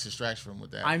a nice distraction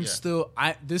with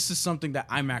that. This is something that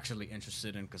I'm actually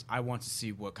interested in because I want to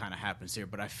see what kind of happens here,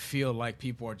 but I feel like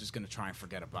people are just going to try and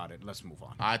forget about it. Let's move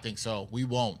on. I think so. We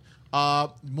won't.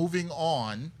 Moving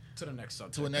on. To the next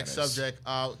subject.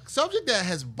 Subject that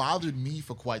has bothered me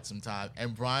for quite some time,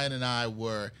 and Bryan and I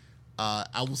were...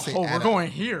 I will say, we're going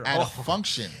here at a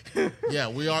function. Yeah,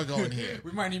 we are going here.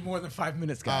 We might need more than 5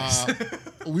 minutes, guys.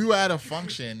 We were at a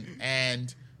function,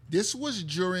 and this was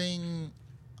during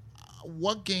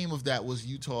what game of that was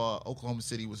Utah? Oklahoma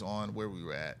City was on where we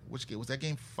were at. Which game was that?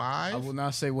 Game 5? I will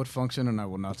not say what function, and I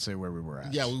will not say where we were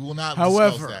at. Yeah, we will not.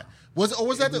 However, discuss that.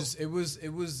 It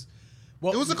was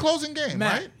a closing game,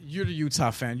 Matt, right? You're the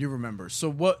Utah fan. You remember? So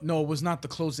what? No, it was not the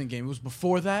closing game. It was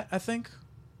before that, I think.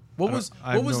 What was the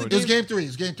game? It was game 3. It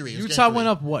was game 3. Utah went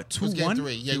up what? 2-1. It was game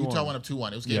 3. Yeah, Utah went up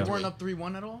 2-1. It was game 3. They weren't up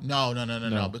 3-1 at all.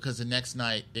 No. Because the next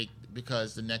night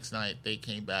they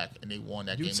came back and they won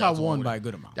that game. Utah won by a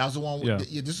good amount. That was the one.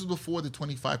 This was before the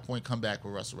 25-point comeback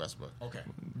with Russell Westbrook. Okay.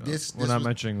 We're not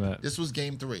mentioning that. This was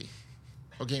game 3,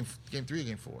 or game 3 or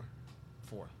game 4.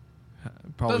 4.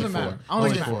 Probably doesn't 4. matter. I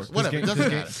don't think 4. Whatever. It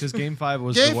doesn't matter. Because game 5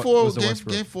 was game 4.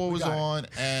 Westbrook. Game 4 was on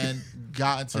and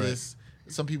got into this.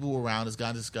 Some people were around us got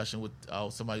into discussion with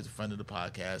somebody who's a friend of the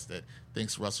podcast that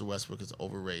thinks Russell Westbrook is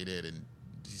overrated and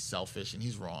he's selfish, and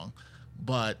he's wrong.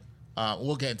 But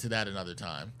we'll get into that another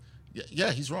time.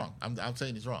 Yeah, he's wrong. I'm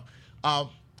saying he's wrong.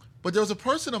 But there was a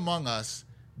person among us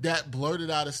that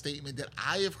blurted out a statement that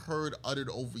I have heard uttered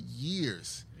over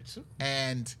years,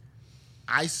 and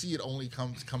I see it only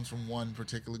comes from one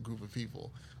particular group of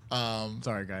people.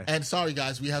 Sorry, guys. And sorry,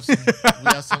 guys, we have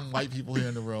some white people here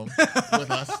in the room with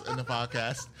us in the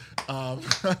podcast.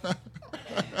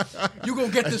 You gonna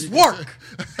get this work?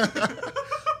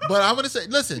 But I'm gonna say,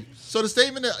 listen. So the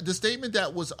statement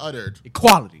that was uttered,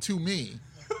 equality to me,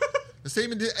 the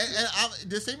statement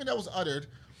that was uttered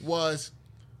was,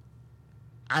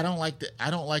 I don't like the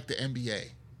NBA.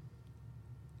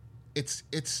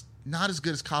 It's not as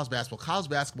good as college basketball. College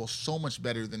basketball is so much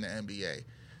better than the NBA.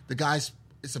 The guys.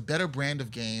 It's a better brand of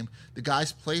game. The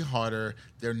guys play harder.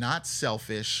 They're not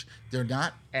selfish. They're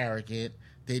not arrogant.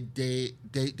 They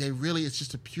really, it's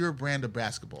just a pure brand of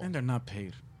basketball. And they're not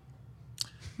paid.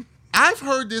 I've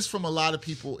heard this from a lot of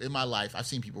people in my life. I've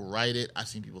seen people write it. I've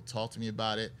seen people talk to me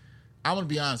about it. I'm going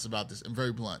to be honest about this and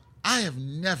very blunt. I have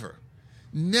never,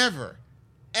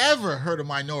 ever heard a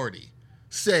minority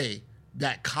say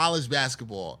that college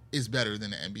basketball is better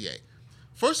than the NBA.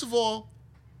 First of all,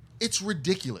 it's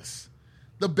ridiculous.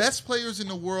 The best players in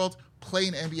the world play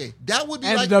in the NBA. That would be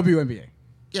and like the WNBA.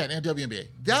 Yeah, and WNBA.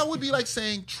 That would be like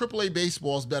saying AAA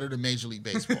baseball is better than Major League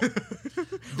Baseball.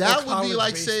 That would be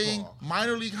like saying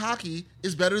minor league hockey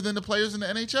is better than the players in the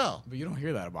NHL. But you don't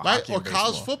hear that about right? hockey Or and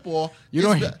college baseball. football.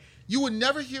 You would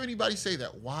never hear anybody say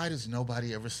that. Why does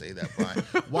nobody ever say that,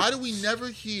 Bryan? Why do we never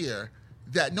hear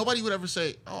that? Nobody would ever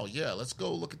say, "Oh yeah, let's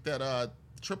go look at that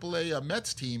AAA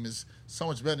Mets team is so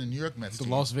much better than New York Mets The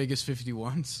team." Las Vegas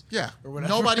 51s. Yeah. Or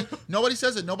whatever. Nobody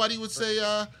says it. Nobody would say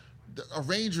a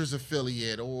Rangers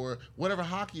affiliate or whatever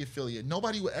hockey affiliate.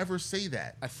 Nobody would ever say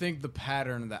that. I think the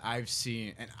pattern that I've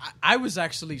seen, and I was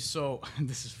actually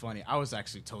this is funny. I was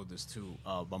actually told this too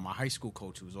by my high school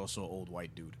coach, who was also an old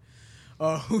white dude,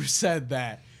 who said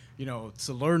that,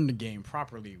 to learn the game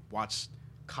properly, watch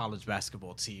college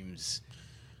basketball teams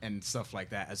and stuff like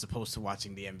that, as opposed to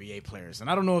watching the NBA players. And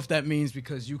I don't know if that means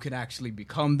because you can actually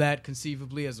become that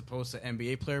conceivably as opposed to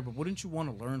NBA player, but wouldn't you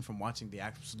want to learn from watching the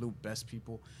absolute best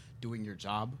people doing your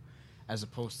job, as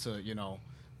opposed to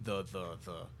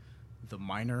the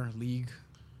minor league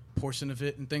portion of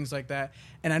it and things like that?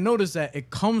 And I noticed that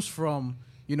it comes from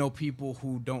people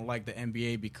who don't like the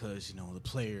NBA because the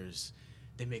players,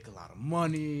 they make a lot of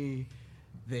money,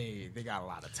 they got a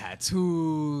lot of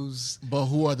tattoos. But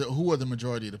who are the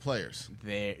majority of the players?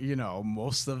 They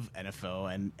most of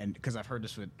NFL and because I've heard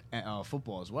this with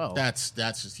football as well. That's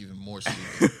just even more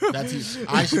stupid.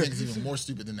 I should think it's even more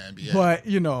stupid than the NBA. But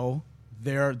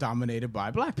they're dominated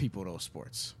by black people, those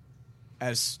sports,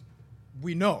 as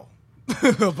we know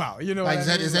about.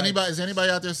 Is anybody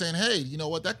out there saying, "Hey, you know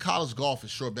what? That college golf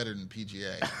is sure better than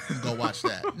PGA. You can go watch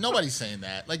that." Nobody's saying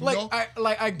that. I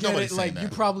get it. Like, that. you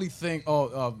probably think,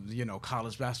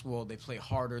 college basketball, they play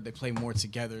harder, they play more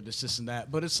together, this and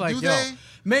that. But it's like,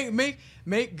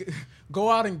 go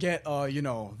out and get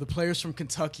the players from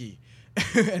Kentucky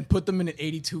and put them in an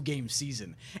 82-game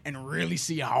season and really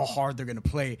see how hard they're going to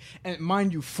play. And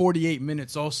mind you, 48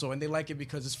 minutes also. And they like it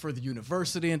because it's for the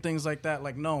university and things like that.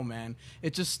 Like, no, man.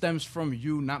 It just stems from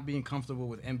you not being comfortable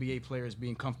with NBA players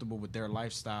being comfortable with their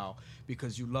lifestyle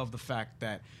because you love the fact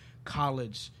that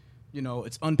college,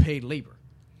 it's unpaid labor.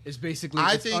 It's basically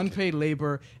unpaid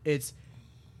labor. It's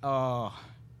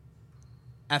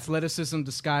athleticism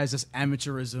disguised as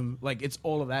amateurism. Like, it's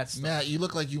all of that stuff. Matt, you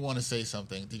look like you want to say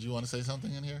something. Did you want to say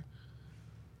something in here?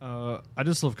 I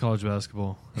just love college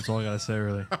basketball. That's all I gotta say,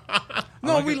 really.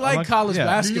 We like college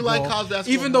basketball. Do you like college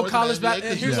basketball? Even though college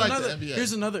basketball,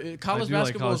 here's another college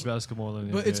basketball. College basketball than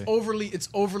the but NBA. it's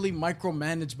overly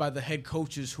micromanaged by the head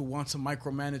coaches who want to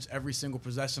micromanage every single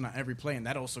possession on every play, and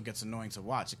that also gets annoying to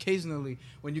watch. Occasionally,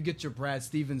 when you get your Brad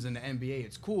Stevens in the NBA,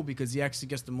 it's cool because he actually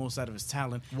gets the most out of his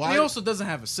talent. He also doesn't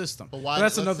have a system. But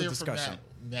that's another discussion.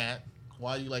 Matt,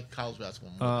 why do you like college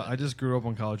basketball more? I just grew up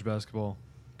on college basketball.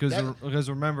 Because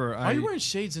remember, why are you wearing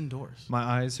shades indoors? My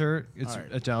eyes hurt. It's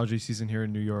right. allergy season here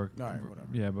in New York. All right, whatever.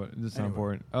 Yeah, but it's not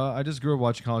important. I just grew up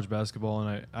watching college basketball,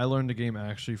 and I learned the game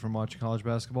actually from watching college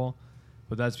basketball.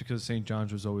 But that's because St.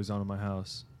 John's was always on in my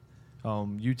house.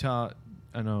 Utah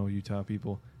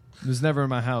people. It was never in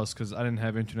my house because I didn't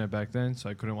have internet back then, so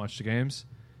I couldn't watch the games.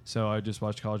 So I just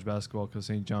watched college basketball because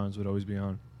St. John's would always be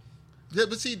on. Yeah,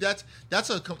 but see,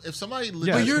 if somebody.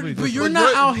 Yeah, but you're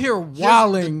not out here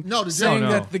wilding, saying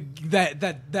No.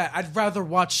 that I'd rather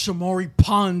watch Shamori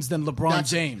Pons than LeBron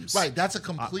James. Right, that's a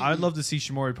complete. I'd love to see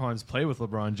Shamori Pons play with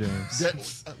LeBron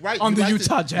James. Right, on the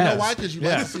Utah Jazz. You know why? Because you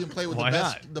like to see him play with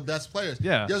the best players.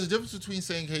 Yeah. There's a difference between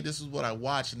saying, "Hey, this is what I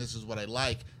watch and this is what I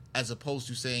like," as opposed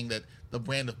to saying that the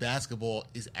brand of basketball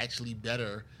is actually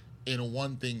better in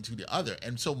one thing to the other.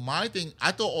 And so my thing,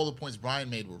 I thought all the points Bryan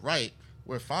made were right.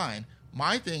 We're fine.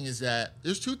 My thing is that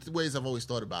there's two ways I've always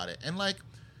thought about it. And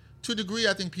to a degree,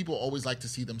 I think people always like to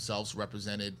see themselves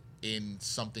represented in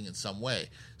something in some way.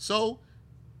 So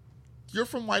you're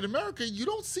from white America. You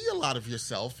don't see a lot of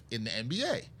yourself in the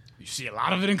NBA. You see a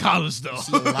lot of it in college, though. You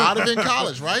see a lot of it in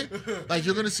college, right? Like,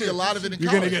 you're going to see a lot of it in college.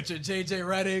 You're going to get your J.J.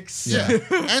 Redicks. Yeah.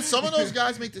 And some of those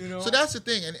guys make So that's the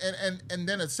thing. And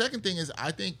then the second thing is,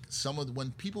 I think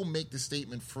when people make the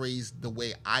statement phrased the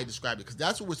way I described it, because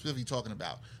that's what we're specifically talking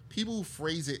about. People who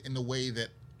phrase it in the way that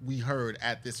we heard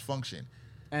at this function.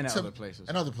 And other places.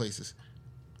 And other places.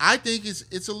 I think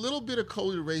it's a little bit of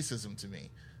coded racism to me.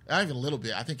 Not even a little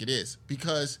bit. I think it is.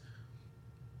 Because...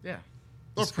 Yeah.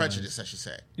 Or prejudice, I should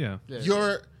say. Yeah.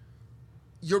 Your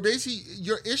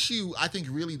issue, I think,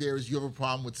 really there is you have a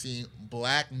problem with seeing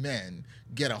black men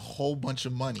get a whole bunch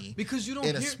of money because you don't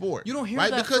in hear, a sport. You don't hear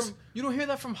right? that you don't hear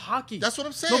that from hockey. That's what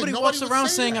I'm saying. Nobody walks around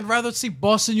saying, "I'd rather see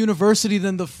Boston University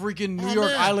than the freaking New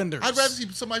York Islanders." I'd rather see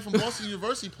somebody from Boston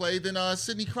University play than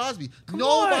Sidney Crosby.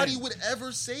 Nobody would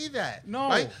ever say that. No.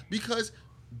 Right? Because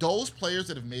those players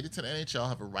that have made it to the NHL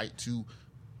have a right to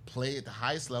play at the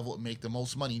highest level and make the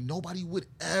most money. Nobody would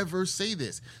ever say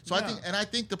this. So Yeah. I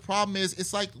think the problem is,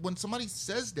 it's like when somebody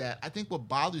says that, I think what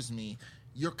bothers me,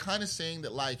 you're kind of saying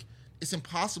that like it's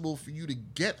impossible for you to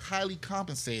get highly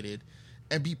compensated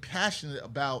and be passionate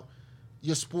about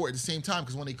your sport at the same time,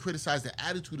 because when they criticize the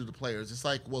attitude of the players, it's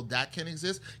like, well, that can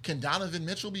exist. Can Donovan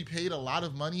Mitchell be paid a lot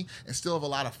of money and still have a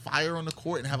lot of fire on the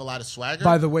court and have a lot of swagger?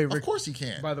 By the way, of course he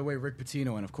can. By the way, Rick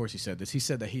Pitino, and of course he said this. He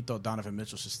said that he thought Donovan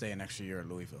Mitchell should stay an extra year at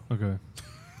Louisville. Okay.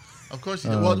 Of course he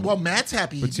did. Well, Matt's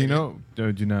happy he did it. Patino,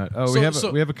 no, do not. Oh,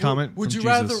 we have a comment. Would from you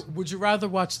Jesus. rather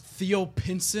watch Theo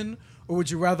Pinson, or would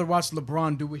you rather watch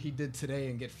LeBron do what he did today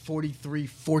and get 43,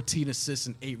 14 assists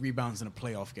and 8 rebounds in a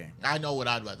playoff game? I know what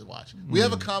I'd rather watch. We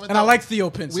have a comment. And I like Theo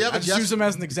Pinson. We have a I just guest- use him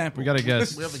as an example. We got a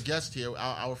guest. We have a guest here,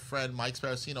 our friend Mike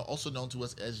Sparacino, also known to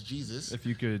us as Jesus. If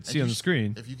you could And see on the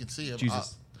screen. If you can see him.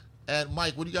 Jesus. And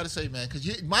Mike, what do you got to say, man?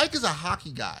 Because Mike is a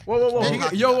hockey guy. Whoa. Big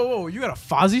hockey guy. Whoa. You got a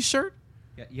Fozzy shirt?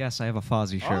 Yes, I have a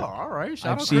Fozzy shirt. Oh, all right.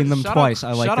 Shout I've out seen Chris- them shout twice. out-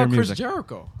 I like shout their out music. Chris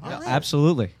Jericho. All right.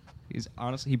 Absolutely. He's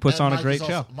honestly, he puts And on a Mike great is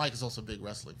show. also- Mike is also a big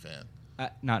wrestling fan.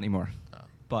 Not anymore.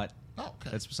 But Oh, okay.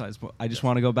 that's besides. I just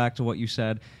want to go back to what you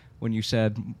said when you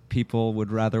said people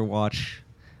would rather watch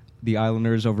the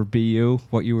Islanders over BU.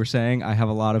 What you were saying, I have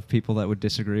a lot of people that would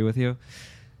disagree with you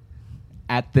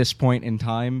at this point in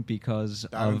time because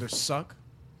The of Islanders suck.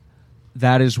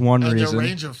 that is one And they're reason.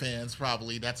 Ranger fans,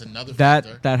 probably. That's another That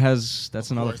factor. that's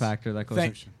Of another course. factor that goes.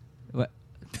 Thank you.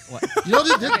 What? You know,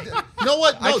 you know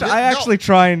what? No, I actually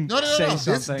try and no. say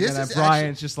something, and then is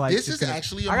Brian's actually, just like, this just is gonna-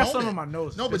 actually a I got moment. something on my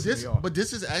nose. No, but Pissing me off.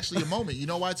 this is actually a moment. You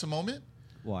know why it's a moment?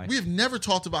 Why? We have never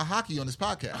talked about hockey on this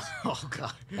podcast. Oh,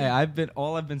 God. Hey,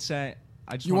 all I've been saying.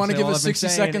 I just You want wanna to give all us I've been 60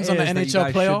 saying seconds on the is that NHL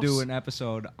you guys playoffs? should do an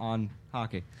episode on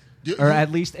hockey, You- or you-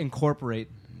 at least incorporate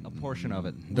a portion of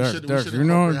it. should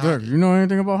incorporate hockey. you know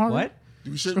anything about hockey? What?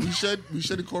 We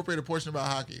should incorporate a portion about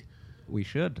hockey. We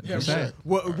should. Yeah, We should.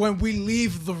 when we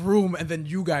leave the room, and then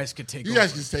you guys could take You over.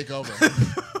 guys just take over.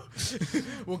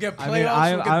 We'll get I playoffs.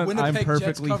 mean, we'll get I'm Winnipeg Jets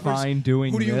perfectly coverage. fine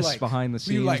doing Who do you this like? behind the Who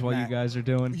do you scenes like, while Matt? you guys are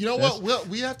doing. You know this. what?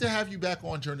 We have to have you back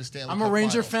on during the Stanley I'm Cup a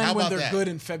Ranger Finals. fan How when about they're that? good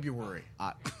in February.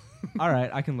 All right,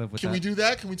 I can live with Can that. we do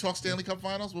that? Can we talk Stanley Cup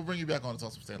Finals? We'll bring you back on to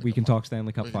talk some Stanley We Cup can Finals. talk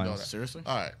Stanley Cup We can do Finals. that. Seriously?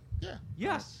 All right. Yeah.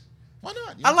 Yes. Why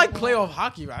not? You I can like talk playoff about-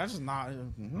 hockey, but I just not.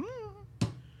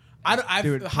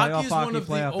 Dude, hockey playoff is one hockey, of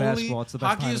the playoff only. basketball, it's the best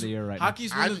hockey time is, of the year right now.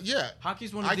 hockey's one of, yeah.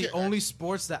 Hockey's one I of the get- only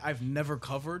sports that I've never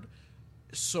covered.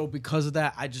 So because of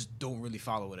that, I just don't really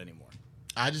follow it anymore.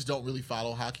 I just don't really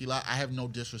follow hockey a lot. I have no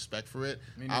disrespect for it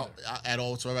Me neither. at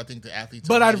all. So I think the athletes.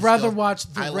 But are I'd mighty rather stuff. watch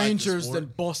I the like Rangers sport. than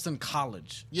Boston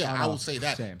College. Yeah, I will say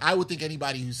that. Same. I would think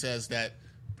anybody who says that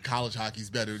college hockey's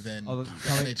better than Although the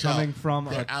coming- NHL, coming from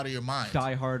they're a out of your mind.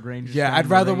 Die-hard Rangers. Yeah, fan, I'd the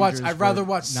rather watch. Rangers I'd rather were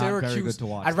watch not very Syracuse. good to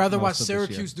watch I'd rather most watch of this year.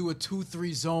 Syracuse do a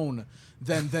 2-3 zone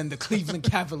than the Cleveland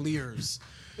Cavaliers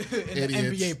in the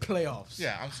Idiots. NBA playoffs.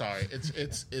 Yeah, I'm sorry.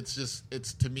 It's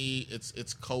just to me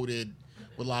it's coded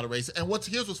with a lot of race. And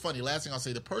here's what's funny. Last thing I'll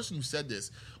say, the person who said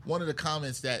this, one of the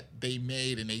comments that they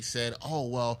made, and they said, "Oh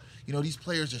well, you know these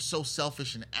players are so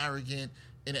selfish and arrogant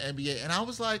in the NBA," and I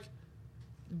was like,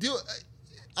 dude,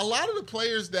 a lot of the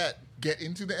players that get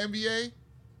into the NBA,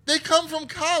 they come from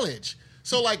college.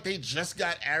 So, like, they just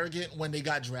got arrogant when they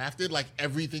got drafted. Like,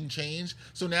 everything changed.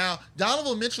 So now,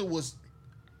 Donovan Mitchell was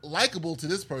likable to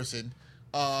this person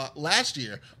last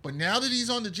year. But now that he's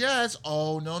on the Jazz,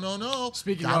 oh, no.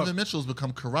 Speaking Donovan of- Mitchell's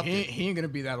become corrupted. He ain't gonna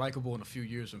be that likable in a few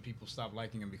years when people stop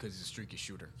liking him because he's a streaky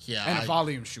shooter. Yeah, and a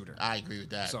volume shooter. I agree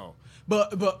with that. So,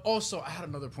 but also, I had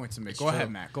another point to make. Go ahead, true.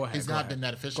 Matt. Go ahead. He's go not ahead. been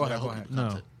that efficient. Go I ahead. hope Go he ahead.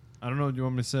 becomes No, it. I don't know what you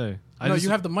want me to say. No, you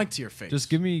have the mic to your face. Just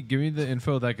give me the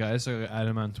info of that guy so I can add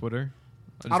him on Twitter.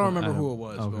 I don't remember who it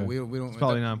was, but Okay. we don't. It's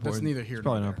probably that- not important. That's neither here It's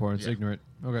probably nor not there. important. It's Yeah. ignorant.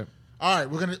 Okay. All right,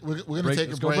 we're gonna Break. take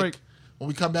Let's a go break. break. When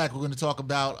we come back, we're gonna talk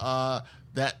about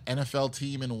that NFL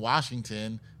team in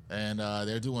Washington, and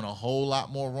they're doing a whole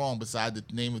lot more wrong beside the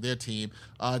name of their team.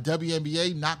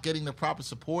 WNBA not getting the proper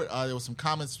support. There was some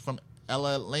comments from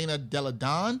Elena Delle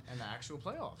Donne. And the actual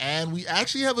playoffs. And we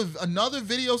actually have another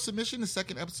video submission, the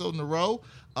second episode in a row.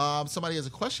 Somebody has a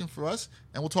question for us,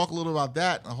 and we'll talk a little about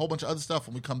that and a whole bunch of other stuff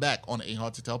when we come back on the Ain't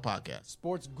Hard to Tell podcast.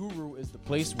 Sports Guru is the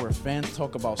place where fans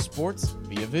talk about sports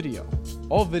via video.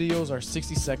 All videos are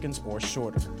 60 seconds or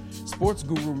shorter. Sports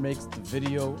Guru makes the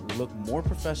video look more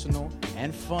professional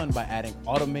and fun by adding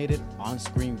automated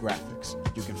on-screen graphics.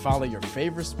 You can follow your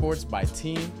favorite sports by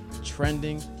team,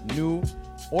 trending, new,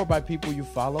 or by people you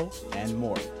follow, and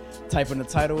more. Type in the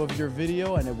title of your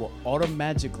video and it will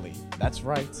auto-magically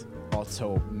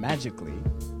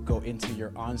go into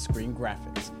your on-screen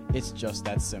graphics. It's just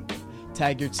that simple.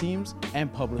 Tag your teams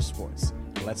and publish sports.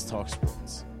 Let's talk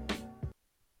sports.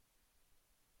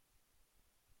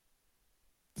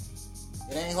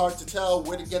 ain't hard to tell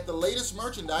where to get the latest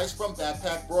merchandise from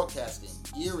Backpack Broadcasting.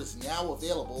 Gear is now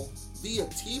available via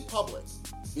TeePublic.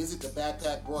 Visit the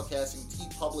Backpack Broadcasting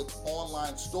TeePublic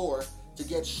online store to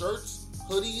get shirts,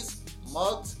 hoodies,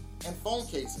 mugs, and phone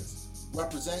cases.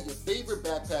 Represent your favorite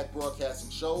Backpack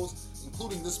Broadcasting shows,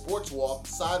 including the Sports Walk,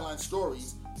 Sideline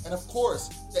Stories, and of course,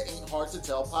 the Ain't Hard to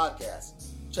Tell podcast.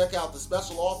 Check out the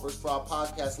special offers for our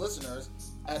podcast listeners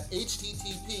at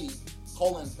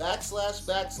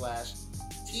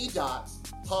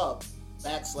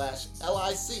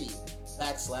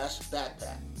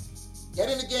http://t.pub/lic/backpack. Get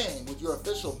in the game with your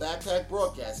official Backpack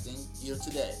Broadcasting gear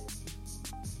today.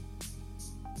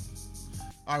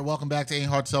 All right, welcome back to Ain't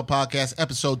Hard to Tell podcast,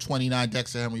 episode 29.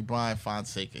 Dexter, Henry, Bryan,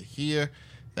 Fonseca here.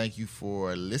 Thank you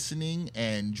for listening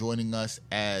and joining us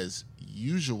as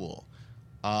usual.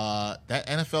 That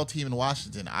NFL team in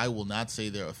Washington, I will not say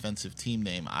their offensive team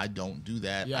name. I don't do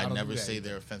that. Yeah, I don't never do that say either.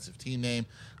 their offensive team name.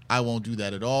 I won't do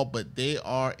that at all, but they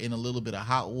are in a little bit of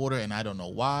hot water, and I don't know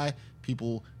why.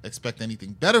 People expect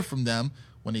anything better from them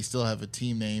when they still have a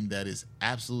team name that is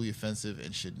absolutely offensive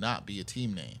and should not be a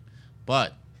team name.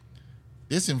 But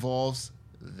this involves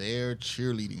their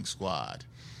cheerleading squad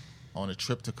on a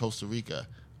trip to Costa Rica.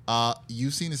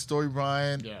 You've seen the story,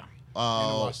 Bryan? Yeah. In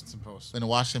the Washington Post. In the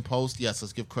Washington Post, yes.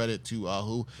 Let's give credit to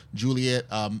who? Juliet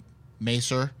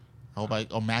Macer. I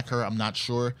hope Macker. I'm not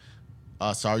sure.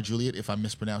 Sorry, Juliet, if I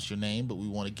mispronounced your name, but we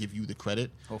want to give you the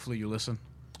credit. Hopefully you listen.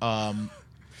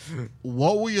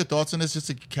 What were your thoughts on this, just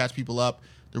to catch people up?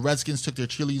 The Redskins took their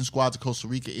cheerleading squad to Costa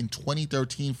Rica in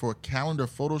 2013 for a calendar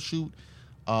photo shoot.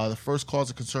 The first cause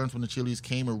of concern from the cheerleaders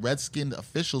came when Redskin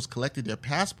officials collected their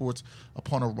passports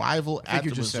upon arrival I at think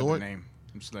you the just resort. said the name.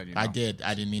 I'm just letting you know. I did.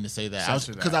 I didn't mean to say that.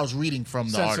 Censor Because that. I was reading from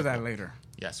the Censor article. that later.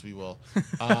 Yes, we will.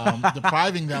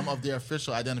 Depriving them of their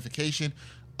official identification.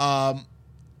 But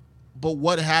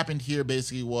what happened here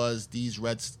basically was these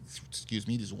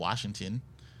Washington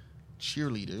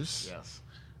cheerleaders. Yes.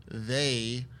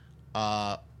 They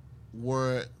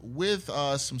were with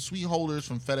some sweet holders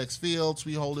from FedEx Field,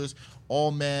 sweet holders,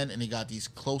 all men, and they got these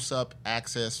close-up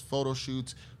access photo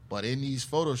shoots. But in these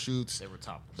photo shoots, They were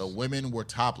topless. the women were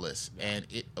topless, and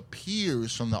it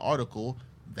appears from the article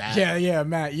that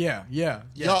Matt.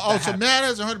 So Matt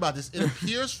hasn't heard about this. It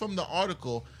appears from the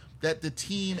article that the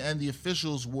team and the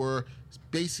officials were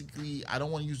basically, I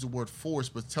don't want to use the word force,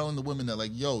 but telling the women that,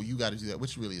 like, yo, you got to do that,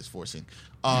 which really is forcing.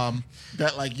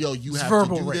 That, like, yo, you have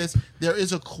to do rape. this. There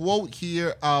is a quote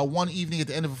here. One evening at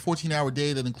the end of a 14-hour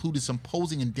day that included some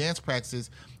posing and dance practices,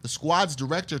 the squad's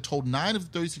director told 9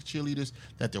 of the 36 cheerleaders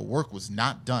that their work was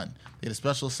not done. They had a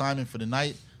special assignment for the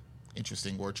night.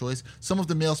 Interesting word choice. Some of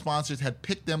the male sponsors had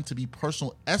picked them to be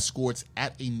personal escorts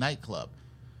at a nightclub.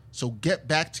 So get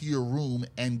back to your room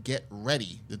and get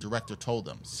ready, the director told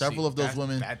them. Several of those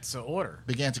women That's an order.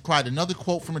 began to cry. Another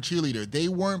quote from a cheerleader: "They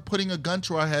weren't putting a gun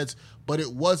to our heads, but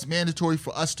it was mandatory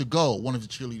for us to go," one of the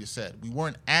cheerleaders said. "We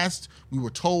weren't asked, we were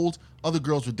told." Other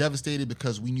girls were devastated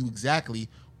because we knew exactly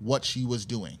what she was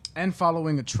doing. And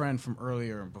following a trend from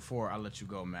earlier, before I let you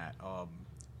go, Matt,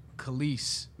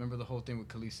 Kelis, remember the whole thing with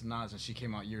Kelis and Nas, and she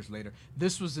came out years later.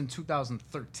 This was in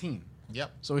 2013.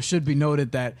 Yep. So it should be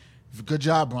noted that Good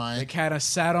job, Bryan. they kind of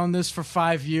sat on this for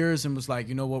 5 years and was like,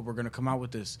 you know what, we're going to come out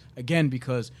with this. Again,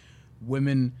 because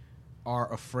women are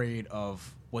afraid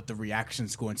of what the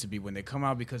reaction's going to be when they come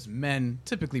out, because men,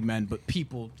 typically men, but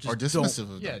people just Are dismissive don't, of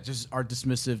them. yeah, just are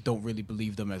dismissive, don't really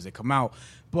believe them as they come out.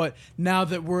 But now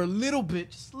that we're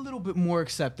just a little bit more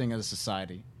accepting as a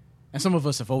society, and some of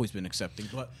us have always been accepting,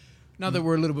 but now that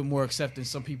we're a little bit more accepting,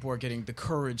 some people are getting the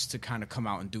courage to kind of come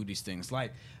out and do these things.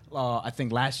 Like, I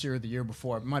think last year or the year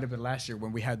before, it might have been last year,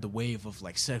 when we had the wave of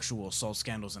like sexual assault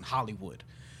scandals in Hollywood.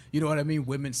 You know what I mean?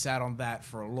 Women sat on that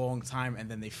for a long time, and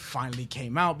then they finally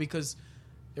came out because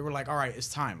they were like, all right, it's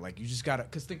time. Like, you just got to,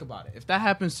 because think about it. If that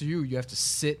happens to you, you have to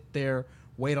sit there,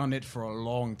 wait on it for a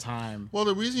long time. Well,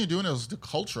 the reason you're doing it is the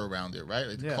culture around it, right?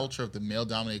 Like the Yeah. culture of the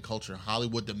male-dominated culture in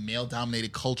Hollywood, the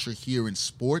male-dominated culture here in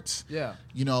sports. Yeah.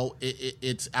 You know,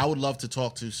 it's. I would love to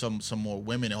talk to some more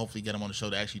women and hopefully get them on the show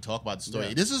to actually talk about the story.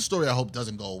 Yeah. This is a story I hope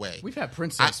doesn't go away. We've had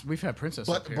Princess up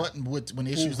But here. when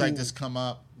issues like this come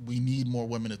up, we need more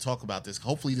women to talk about this.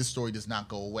 Hopefully, this story does not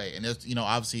go away. And there's,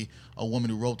 obviously a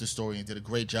woman who wrote this story and did a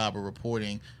great job of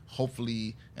reporting.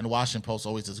 Hopefully, and the Washington Post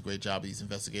always does a great job of these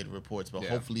investigative reports. But Yeah.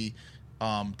 hopefully,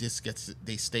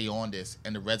 they stay on this,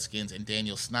 and the Redskins and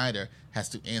Daniel Snyder has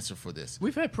to answer for this.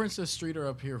 We've had Princess Streeter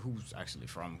up here, who's actually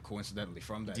coincidentally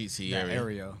from that DC that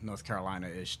area, North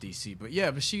Carolina-ish, DC. But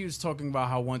yeah, but she was talking about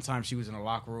how one time she was in a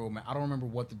locker room, and I don't remember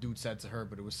what the dude said to her,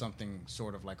 but it was something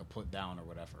sort of like a put down or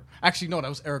whatever. Actually, no, that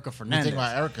was Erica Fernandez. You think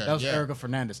about Erica? That was yeah. Erica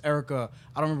Fernandez. Erica,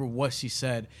 I don't remember what she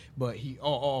said, but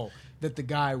that the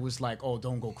guy was like, "Oh,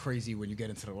 don't go crazy when you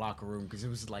get into the locker room," because it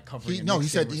was like covering. He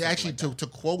said he actually like to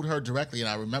quote her directly, and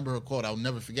I remember her quote. I'll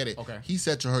never forget it. Okay. He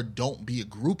said to her, "Don't be a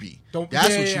groupie."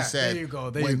 That's what she said. There you go.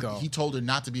 When he told her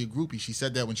not to be a groupie, she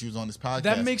said that when she was on this podcast.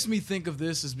 That makes me think of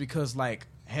this is because like.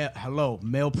 Hello,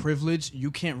 male privilege. You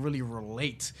can't really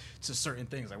relate to certain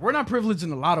things. Like we're not privileged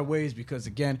in a lot of ways because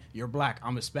again, you're black,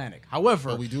 I'm Hispanic.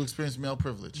 However, but we do experience male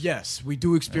privilege. Yes, we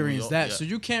do experience that. Yeah. So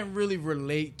you can't really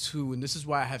relate to, and this is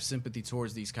why I have sympathy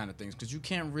towards these kind of things, because you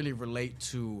can't really relate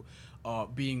to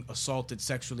being assaulted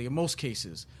sexually in most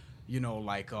cases. You know,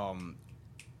 like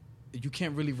you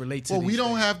can't really relate to. Well, these we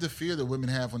don't things. have the fear that women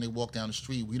have when they walk down the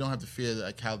street. We don't have the fear that,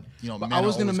 like how men I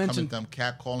was are gonna always mention coming at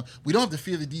them catcalling. We don't have the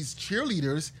fear that these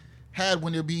cheerleaders had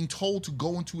when they're being told to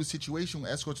go into a situation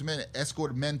with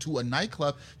escort men to a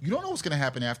nightclub. You don't know what's going to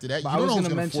happen after that. But you don't know who's going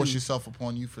to mention- force yourself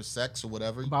upon you for sex or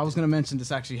whatever. But I was going to mention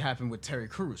this actually happened with Terry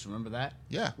Crews. Remember that?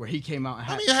 Yeah. Where he came out and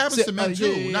had... I mean, it happens to men, too.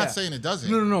 yeah. We're not saying it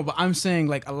doesn't. No, but I'm saying,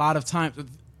 like, a lot of times...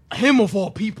 Him of all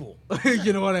people.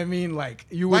 You know what I mean? Like,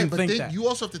 you wouldn't think that. You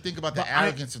also have to think about the But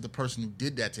arrogance of the person who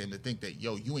did that to him, to think that,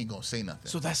 yo, you ain't going to say nothing.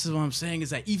 So that's what I'm saying,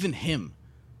 is that even him,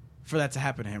 for that to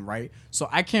happen to him, right? So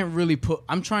I can't really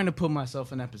I'm trying to put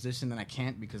myself in that position, and I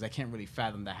can't, because I can't really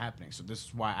fathom that happening. So this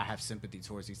is why I have sympathy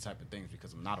towards these type of things,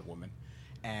 because I'm not a woman.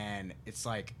 And it's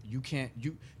like, you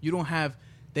don't have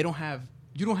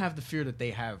the fear that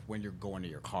they have when you're going to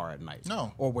your car at night.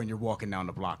 No. Or when you're walking down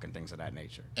the block and things of that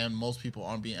nature. And most people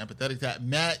aren't being empathetic to that.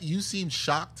 Matt, you seem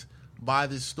shocked by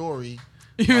this story.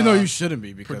 Even though you shouldn't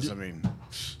be, because, I mean...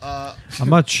 I'm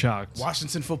not shocked.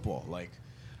 Washington football, like...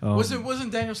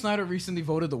 Wasn't Daniel Snyder recently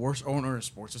voted the worst owner in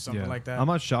sports or something like that? I'm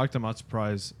not shocked. I'm not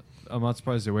surprised. I'm not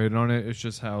surprised they waited on it. It's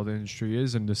just how the industry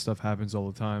is, and this stuff happens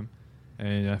all the time.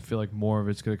 And I feel like more of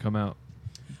it's going to come out.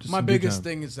 My biggest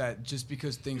thing is that just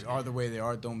because things are the way they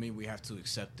are don't mean we have to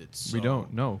accept it. So we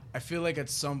don't, no. I feel like at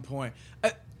some point...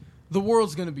 the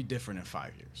world's going to be different in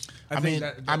 5 years.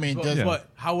 But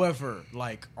however,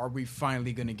 like, are we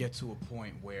finally going to get to a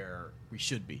point where we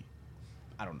should be?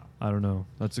 I don't know.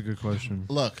 That's a good question.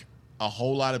 Look, a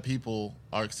whole lot of people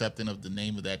are accepting of the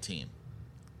name of that team,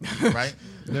 right?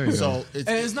 There you go. And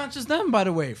it's not just them, by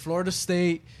the way. Florida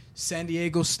State, San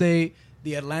Diego State,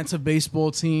 the Atlanta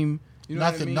baseball team. You know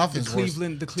what I mean? Nothing's the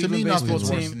Cleveland me, baseball nothing's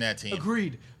team. worse than that team.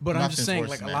 Agreed. But I'm just saying,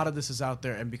 like, a than lot that. of this is out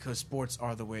there, and because sports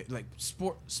are the way, like,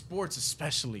 sports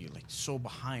especially, like, so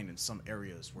behind in some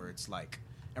areas where it's like,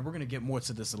 and we're gonna get more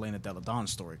to this Elena Delle Donne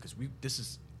story because this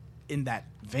is in that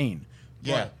vein.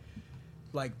 Yeah. But,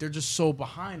 like, they're just so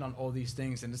behind on all these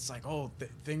things, and it's like,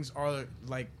 things are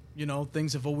like, you know,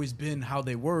 things have always been how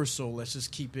they were, so let's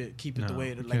just keep it the way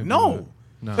it. Like, no,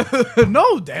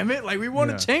 no, damn it! Like, we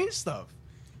want to change stuff.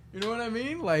 You know what I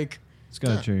mean? Like, it's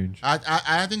got to change.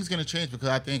 I think it's going to change because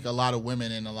I think a lot of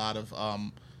women and a lot of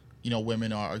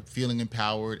women are feeling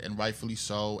empowered, and rightfully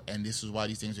so. And this is why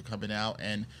these things are coming out.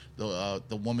 And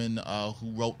the woman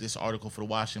who wrote this article for the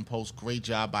Washington Post, great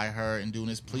job by her in doing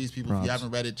this. Please, people, if you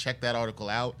haven't read it, check that article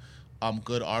out.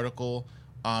 Good article.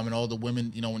 And all the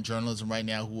women, in journalism right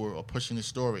now who are pushing the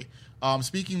story.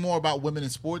 Speaking more about women in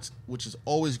sports, which is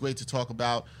always great to talk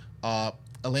about.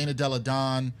 Elena Delle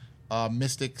Donne,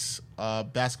 Mystics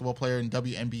basketball player in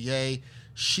WNBA.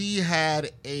 She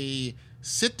had a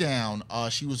sit down.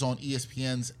 She was on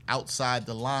ESPN's Outside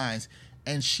the Lines,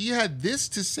 and she had this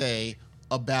to say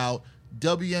about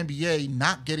WNBA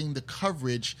not getting the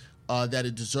coverage that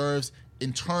it deserves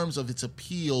in terms of its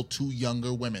appeal to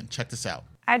younger women. Check this out.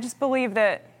 I just believe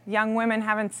that young women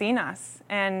haven't seen us,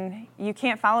 and you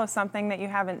can't follow something that you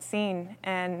haven't seen,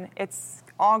 and it's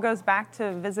all goes back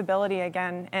to visibility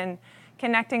again and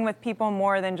connecting with people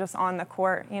more than just on the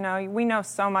court. We know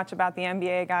so much about the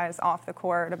NBA guys off the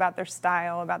court, about their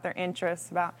style, about their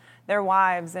interests, about their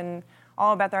wives, and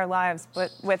all about their lives.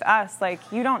 But with us, like,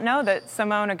 you don't know that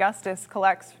Simone Augustus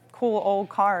collects cool old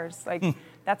cars. Like,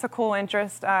 that's a cool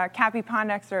interest. Cappie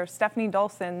Pondexter, Stephanie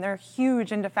Dolson, they're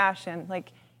huge into fashion,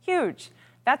 like, huge.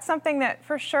 That's something that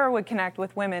for sure would connect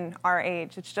with women our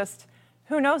age. It's just,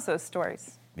 who knows those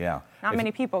stories? Yeah. Not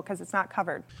many people, because it's not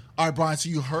covered. All right, Bryan, so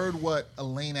you heard what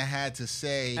Elena had to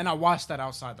say. And I watched that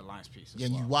Outside the Lines piece as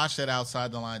well. You watched that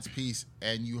Outside the Lines piece,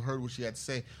 and you heard what she had to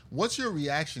say. What's your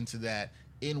reaction to that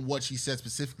in what she said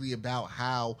specifically about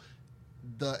how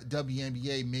the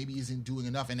WNBA maybe isn't doing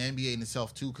enough, and the NBA in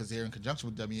itself too, because they're in conjunction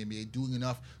with WNBA, doing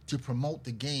enough to promote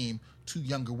the game to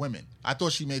younger women. I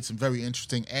thought she made some very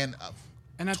interesting and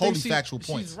I totally think factual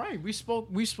points. She's right.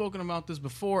 We've spoken about this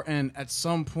before, and at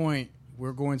some point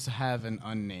we're going to have an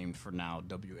unnamed for now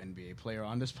WNBA player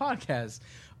on this podcast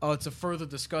to further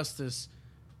discuss this,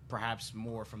 perhaps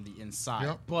more from the inside.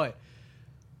 Yep. But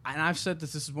and I've said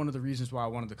this is one of the reasons why I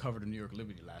wanted to cover the New York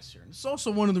Liberty last year. And it's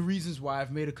also one of the reasons why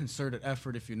I've made a concerted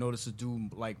effort, if you notice, to do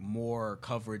like more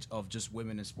coverage of just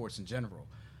women in sports in general.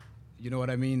 You know what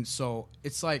I mean? So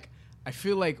it's like I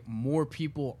feel like more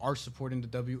people are supporting the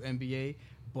WNBA,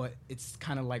 but it's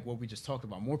kind of like what we just talked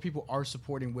about. More people are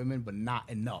supporting women, but not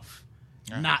enough.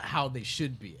 Not how they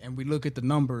should be. And we look at the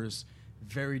numbers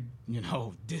very,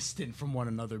 distant from one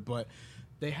another. But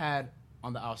they had,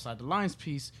 on the Outside the Lines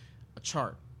piece, a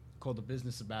chart called The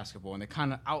Business of Basketball, and they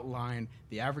kind of outline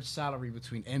the average salary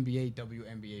between NBA,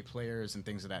 WNBA players, and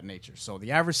things of that nature. So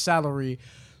the average salary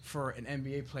for an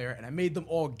NBA player, and I made them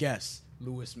all guess,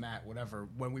 Lewis, Matt, whatever,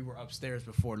 when we were upstairs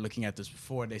before looking at this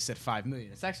before, they said $5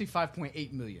 million. It's actually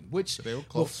 $5.8 million, which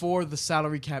before the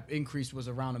salary cap increase was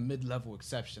around a mid-level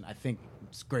exception. I think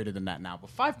it's greater than that now.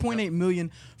 But $5.8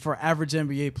 million for an average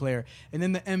NBA player. And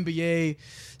then the NBA,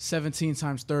 17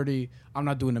 times 30, I'm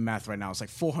not doing the math right now. It's like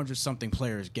 400-something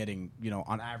players getting,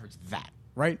 on average that,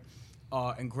 right?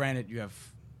 And granted, you have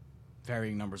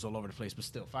varying numbers all over the place, but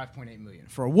still, $5.8 million.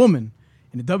 For a woman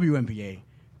in the WNBA,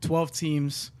 12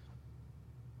 teams,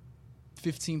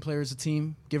 15 players a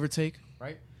team, give or take,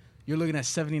 right? You're looking at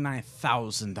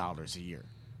 $79,000 a year,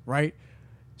 right?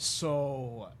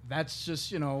 So that's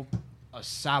just, a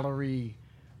salary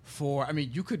for,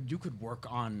 you could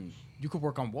work on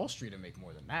Wall Street and make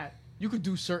more than that. You could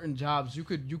do certain jobs. You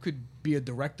could be a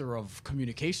director of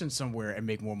communications somewhere and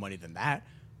make more money than that.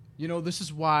 This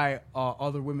is why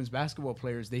other women's basketball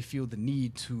players, they feel the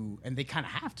need to, and they kind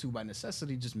of have to by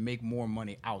necessity, just make more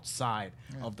money outside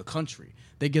of the country.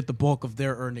 They get the bulk of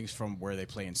their earnings from where they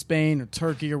play in Spain or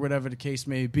Turkey or whatever the case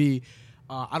may be.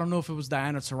 I don't know if it was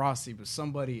Diana Taurasi, but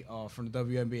somebody from the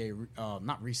WNBA,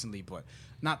 not recently, but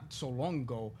not so long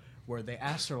ago, where they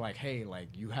asked her, like, hey, like,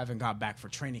 you haven't got back for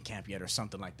training camp yet or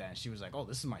something like that. And she was like, oh,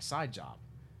 this is my side job.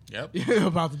 Yep.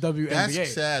 About the WNBA.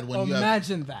 That's sad when you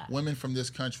imagine that women from this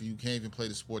country who can't even play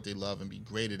the sport they love and be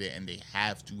great at it, and they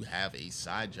have to have a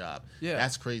side job. Yeah,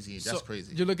 that's crazy. That's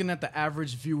crazy. You're looking at the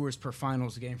average viewers per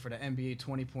finals game for the NBA,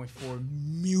 20.4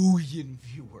 million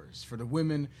viewers. For the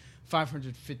women,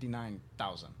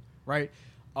 559,000. Right.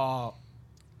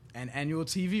 And annual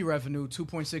TV revenue,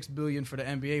 $2.6 billion for the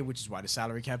NBA, which is why the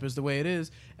salary cap is the way it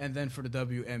is, and then for the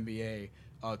WNBA,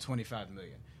 $25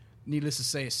 million. Needless to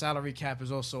say, salary cap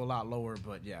is also a lot lower,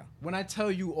 but yeah. When I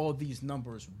tell you all these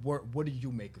numbers, what do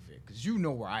you make of it? Because you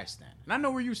know where I stand. And I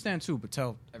know where you stand too, but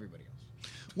tell everybody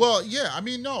else. Well, yeah,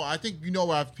 no, I think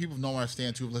people know where I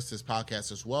stand too, who've listened to this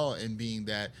podcast as well, and being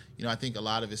that, I think a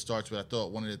lot of it starts with, I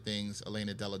thought one of the things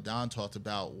Elena Delle Donne talked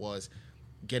about was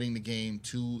getting the game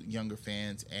to younger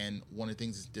fans, and one of the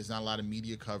things is there's not a lot of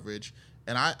media coverage,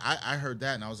 and I heard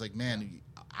that, and I was like, man,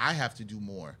 I have to do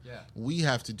more. Yeah. We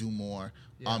have to do more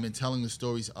in telling the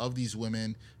stories of these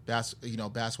women,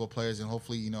 basketball players, and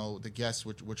hopefully, the guests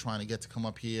we're trying to get to come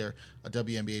up here, a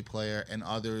WNBA player and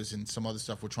others, and some other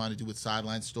stuff we're trying to do with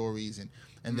sideline stories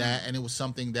and that. And it was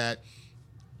something that,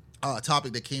 a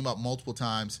topic that came up multiple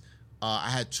times.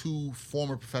 I had two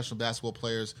former professional basketball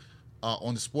players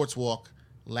on the Sports Walk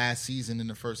last season, in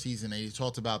the first season, and he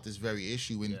talked about this very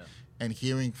issue, and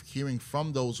hearing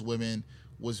from those women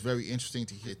was very interesting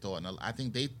to hear. And I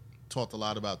think they talked a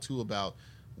lot about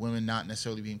women not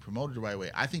necessarily being promoted the right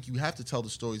way. I think you have to tell the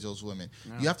stories of those women.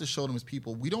 Yeah. You have to show them as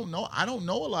people. We don't know. I don't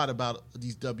know a lot about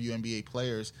these WNBA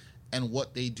players and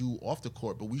what they do off the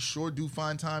court, but we sure do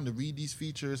find time to read these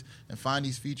features and find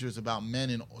these features about men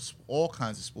in all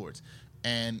kinds of sports.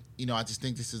 And, I just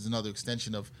think this is another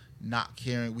extension of not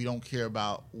caring. We don't care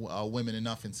about women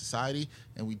enough in society,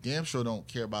 and we damn sure don't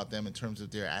care about them in terms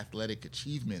of their athletic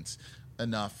achievements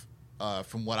enough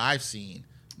from what I've seen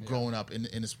growing up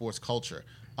in the sports culture.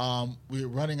 We're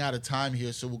running out of time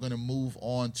here, so we're going to move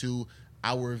on to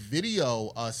our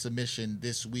video submission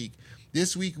this week.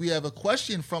 This week we have a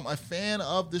question from a fan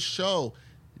of the show,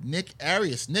 Nick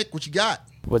Arias. Nick, what you got?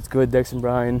 What's good, Dexter and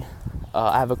Bryan?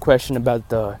 I have a question about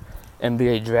the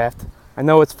NBA draft. I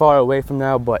know it's far away from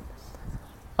now, but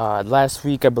last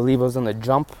week I believe I was on the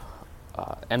Jump.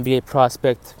 NBA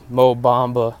prospect Mo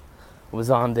Bamba was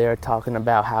on there talking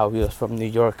about how he was from New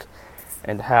York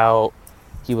and how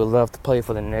he would love to play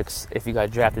for the Knicks if he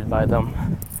got drafted by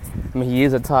them. He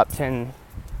is a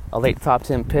late top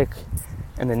 10 pick,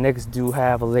 and the Knicks do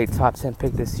have a late top 10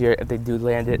 pick this year if they do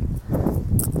land it.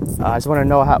 I just want to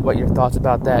know what your thoughts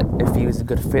about that, if he was a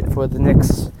good fit for the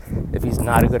Knicks, if he's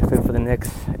not a good fit for the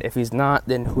Knicks. If he's not,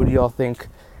 then who do y'all think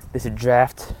this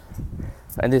draft,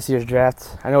 and this year's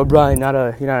draft? I know, Bryan, you're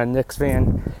not a Knicks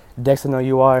fan. Dexter, I know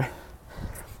you are.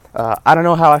 I don't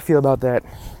know how I feel about that.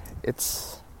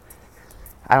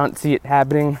 I don't see it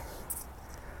happening,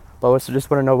 but I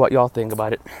just want to know what y'all think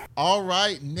about it. All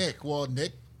right, Nick. Well,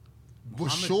 Nick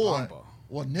was sure. Bamba.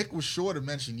 Well, Nick was sure to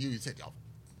mention you. He said, "Yo,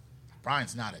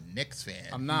 Bryan's not a Knicks fan."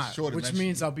 I'm not, He's sure to which mention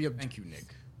means you. I'll be a thank you,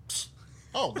 Nick.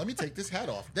 Oh, let me take this hat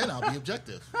off. Then I'll be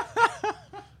objective.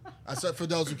 So for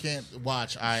those who can't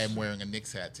watch, I am wearing a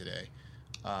Knicks hat today.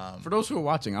 For those who are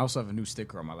watching, I also have a new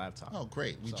sticker on my laptop. Oh,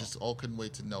 great. We just all couldn't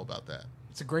wait to know about that.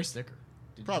 It's a great sticker.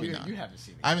 Probably you, not. You haven't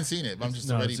seen it. I haven't seen it, but I'm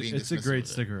just already being It's a dismissive great of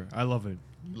it. sticker. I love it.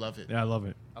 You love it. Yeah, I love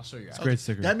it. I'll show you. It's a great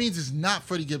sticker. That means it's not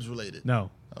Freddie Gibbs related.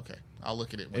 No. Okay. I'll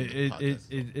look at it when the podcast is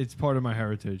over. It's part of my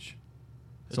heritage.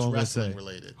 It's That's all I'm gonna wrestling say.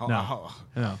 related. No.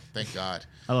 No. Thank God.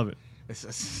 I love it.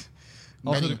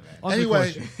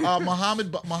 Anyway,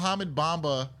 Mohamed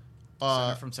Bamba,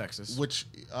 Center from Texas, which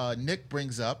Nick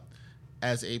brings up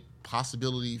as a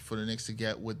possibility for the Knicks to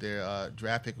get with their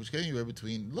draft pick, which can anywhere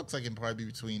between, looks like it can probably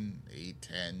be between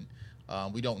 8-10.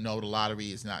 We don't know. The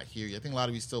lottery is not here yet. I think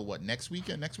lottery is still, next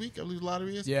weekend? Next week, I believe the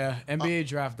lottery is? Yeah,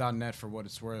 NBADraft.net for what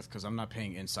it's worth, because I'm not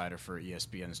paying Insider for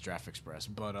ESPN's Draft Express.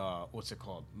 But what's it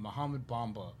called? Mohamed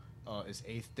Bamba is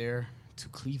 8th there to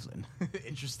Cleveland,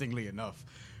 interestingly enough,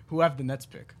 who have the Nets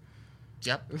pick.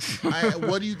 Yep.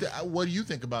 What do you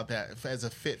think about that as a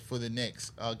fit for the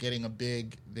Knicks, getting a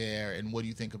big there, and what do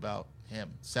you think about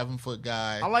him? 7-foot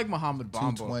guy. I like Mohamed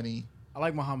Bamba. 220. I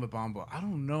like Mohamed Bamba. I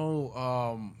don't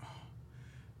know.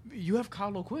 You have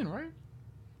Kyle O'Quinn, right?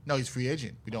 No, he's free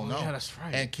agent. We don't know. Yeah, that's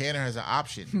right. And Canner has an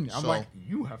option. I'm like,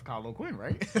 you have Kyle O'Quinn,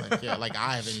 right? like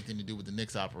I have anything to do with the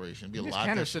Knicks operation. It'd be a lot.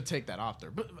 Canner should take that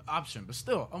option, but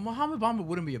still, Mohamed Bamba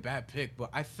wouldn't be a bad pick.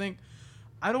 But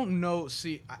I don't know.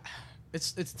 See,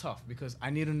 it's tough because I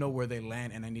need to know where they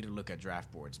land and I need to look at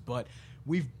draft boards. But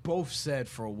we've both said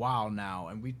for a while now,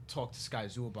 and we talked to Sky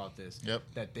Zoo about this,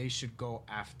 that they should go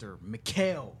after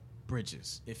Mikal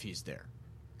Bridges if he's there.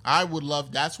 I would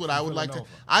love. That's what I would like to.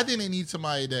 I think they need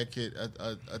somebody that could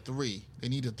a 3. They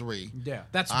need a 3. Yeah,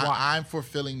 that's why I'm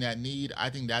fulfilling that need. I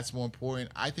think that's more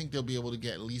important. I think they'll be able to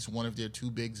get at least one of their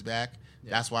 2 bigs back. Yeah.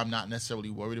 That's why I'm not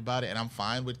necessarily worried about it, and I'm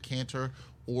fine with Cantor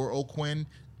or O'Quinn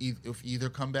if either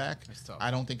come back. I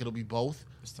don't think it'll be both,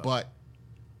 but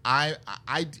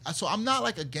so I'm not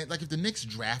like against, like if the Knicks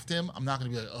draft him, I'm not gonna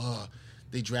be like, oh,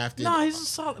 they drafted. No, he's a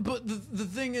solid. But the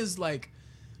thing is, like,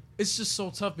 it's just so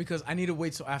tough because I need to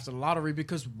wait till after the lottery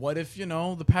because what if,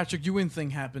 the Patrick Ewing thing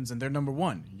happens and they're number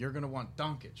 1? You're going to want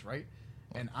Doncic, right?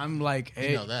 And I'm like,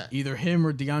 hey, either him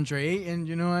or DeAndre Ayton,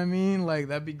 you know what I mean? Like,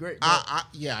 that'd be great. But,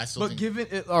 I still think. But given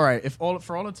it, all right,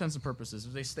 for all intents and purposes,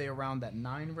 if they stay around that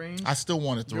 9 range, I still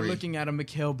want a 3. You're looking at a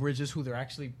Mikal Bridges, who they're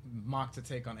actually mocked to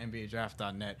take on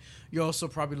NBADraft.net. You're also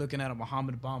probably looking at a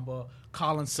Mohamed Bamba,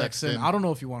 Colin Sexton. I don't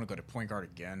know if you want to go to point guard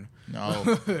again.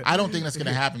 No, I don't think that's going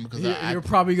to happen because you're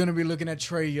probably going to be looking at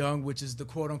Trae Young, which is the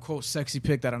quote unquote sexy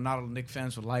pick that a lot of Knicks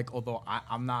fans would like. Although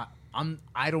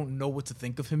I don't know what to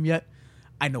think of him yet.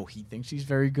 I know he thinks he's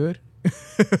very good.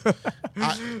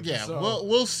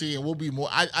 We'll see, and we'll be more.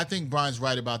 I think Bryan's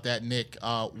right about that, Nick.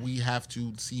 We have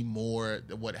to see more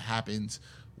what happens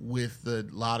with the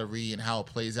lottery and how it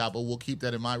plays out, but we'll keep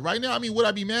that in mind. Right now, I mean, would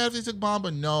I be mad if they took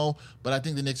Bamba? No, but I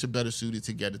think the Knicks are better suited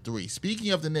to get a 3.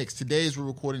 Speaking of the Knicks, today as we're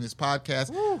recording this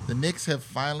podcast, the Knicks have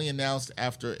finally announced,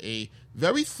 after a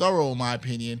very thorough, in my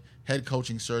opinion, head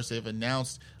coaching search, they've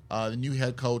announced the new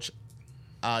head coach,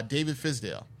 David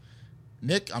Fizdale.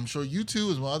 Nick, I'm sure you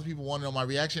too, as well as other people want to know my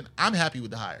reaction. I'm happy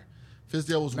with the hire.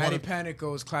 Fizdale was Matty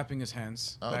Panico is clapping his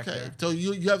hands. Okay, so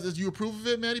you approve of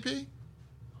it, Matty P?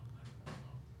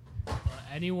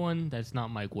 Anyone that's not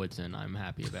Mike Woodson, I'm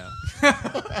happy about.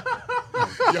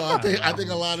 Yo, I think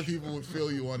a lot of people would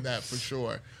feel you on that for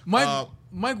sure.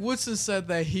 Mike Woodson said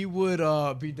that he would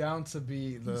be down to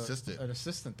be an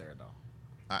assistant there, though.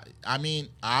 I mean,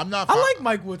 I'm not. I like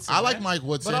Mike Woodson. I like Mike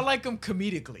Woodson, but I like him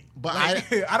comedically. But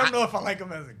I don't know if I like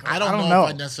him as a coach. I don't know if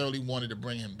I necessarily wanted to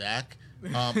bring him back.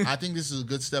 I think this is a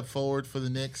good step forward for the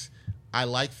Knicks. I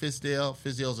like Fizdale.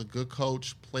 Fizdale's a good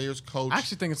coach, players coach. I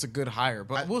actually think it's a good hire,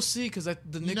 but we'll see because the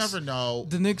Knicks. You never know.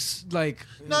 The Knicks,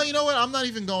 No, you know what? I'm not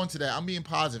even going to that. I'm being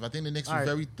positive. I think the Knicks were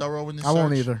very thorough in the search. I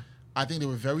won't either. I think they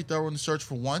were very thorough in the search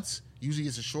for once. Usually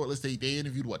it's a short list. They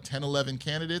interviewed, 10, 11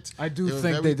 candidates? I do were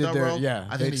think very they did thorough.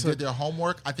 I think they took- did their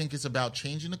homework. I think it's about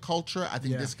changing the culture. I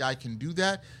think this guy can do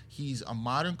that. He's a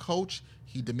modern coach.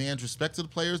 He demands respect to the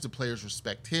players. The players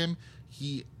respect him.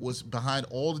 He was behind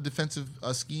all the defensive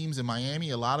schemes in Miami,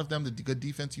 a lot of them, the good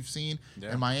defense you've seen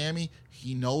in Miami.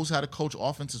 He knows how to coach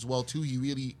offense as well, too. He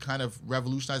really kind of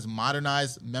revolutionized,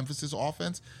 modernized Memphis'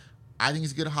 offense. I think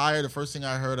he's a good hire. The first thing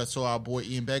I heard, I saw our boy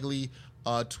Ian Begley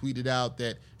tweeted out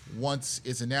that once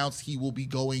it's announced, he will be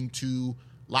going to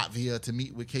Latvia to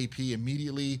meet with KP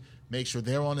immediately, make sure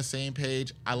they're on the same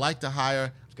page. I like the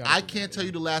hire. I can't tell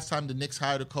you the last time the Knicks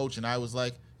hired a coach, and I was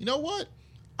like, you know what?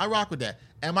 I rock with that.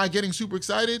 Am I getting super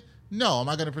excited? No. Am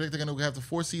I going to predict they're going to have the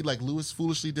 4 seed like Lewis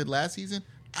foolishly did last season?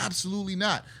 Absolutely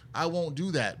not. I won't do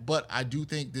that. But I do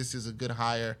think this is a good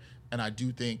hire, and I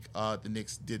do think the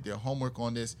Knicks did their homework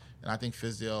on this, and I think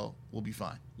Fizdale will be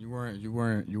fine. You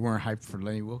weren't hyped for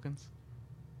Lenny Wilkins?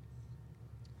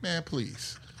 Man,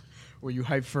 please. Were you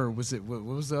hyped for? What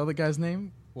was the other guy's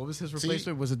name? What was his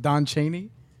replacement? Was it Don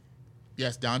Chaney?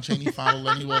 Yes, Don Chaney followed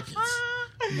Lenny Wilkins.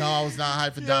 No, I was not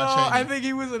hyped for Don Chaney. I think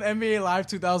he was in NBA Live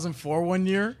 2004 one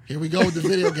year. Here we go with the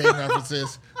video game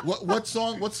references. What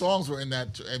songs were in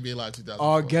that NBA Live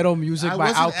 2004? Ghetto Music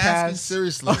by Outkast. I wasn't asking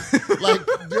seriously.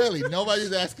 Like, really,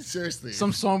 nobody's asking seriously.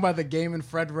 Some song by The Game and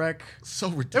Fredwreck. So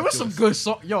ridiculous. There was some good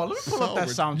song. Yo, let me pull up that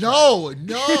soundtrack.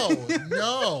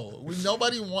 No.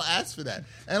 Nobody asked for that.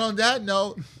 And on that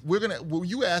note, what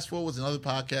you asked for was another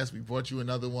podcast. We brought you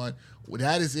another one. Well,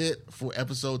 that is it for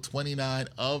episode 29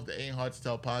 of the Ain't Hard to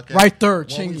Tell podcast. Right there,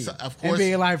 Chingy. Of course,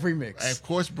 NBA Live remix. Of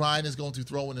course, Bryan is going to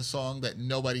throw in a song that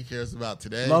nobody cares about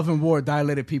today. Love and War,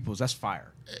 Dilated Peoples. That's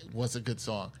fire. It was a good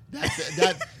song.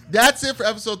 That's it for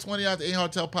episode 29 of the Ain't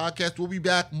Hard to Tell podcast. We'll be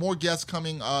back. More guests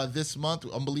coming this month.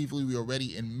 Unbelievably, we are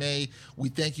ready in May. We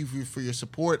thank you for your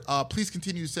support. Please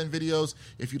continue to send videos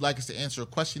if you'd like us to answer a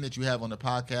question that you have on the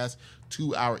podcast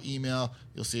to our email.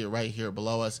 You'll see it right here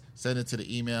below us. Send it to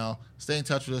the email. Stay in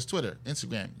touch with us. Twitter,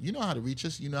 Instagram. You know how to reach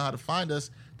us. You know how to find us.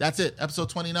 That's it. Episode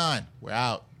 29. We're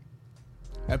out.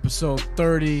 Episode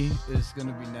 30 is going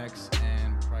to be next,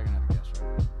 and we're probably going to have a guest,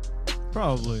 right?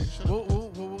 Probably. What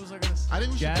was I going to say? I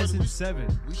think we should Jazz in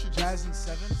 7. We should Jazz in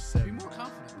 7? Be more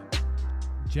confident than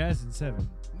that. Jazz in 7.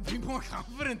 Be more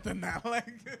confident than that.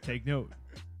 Take note.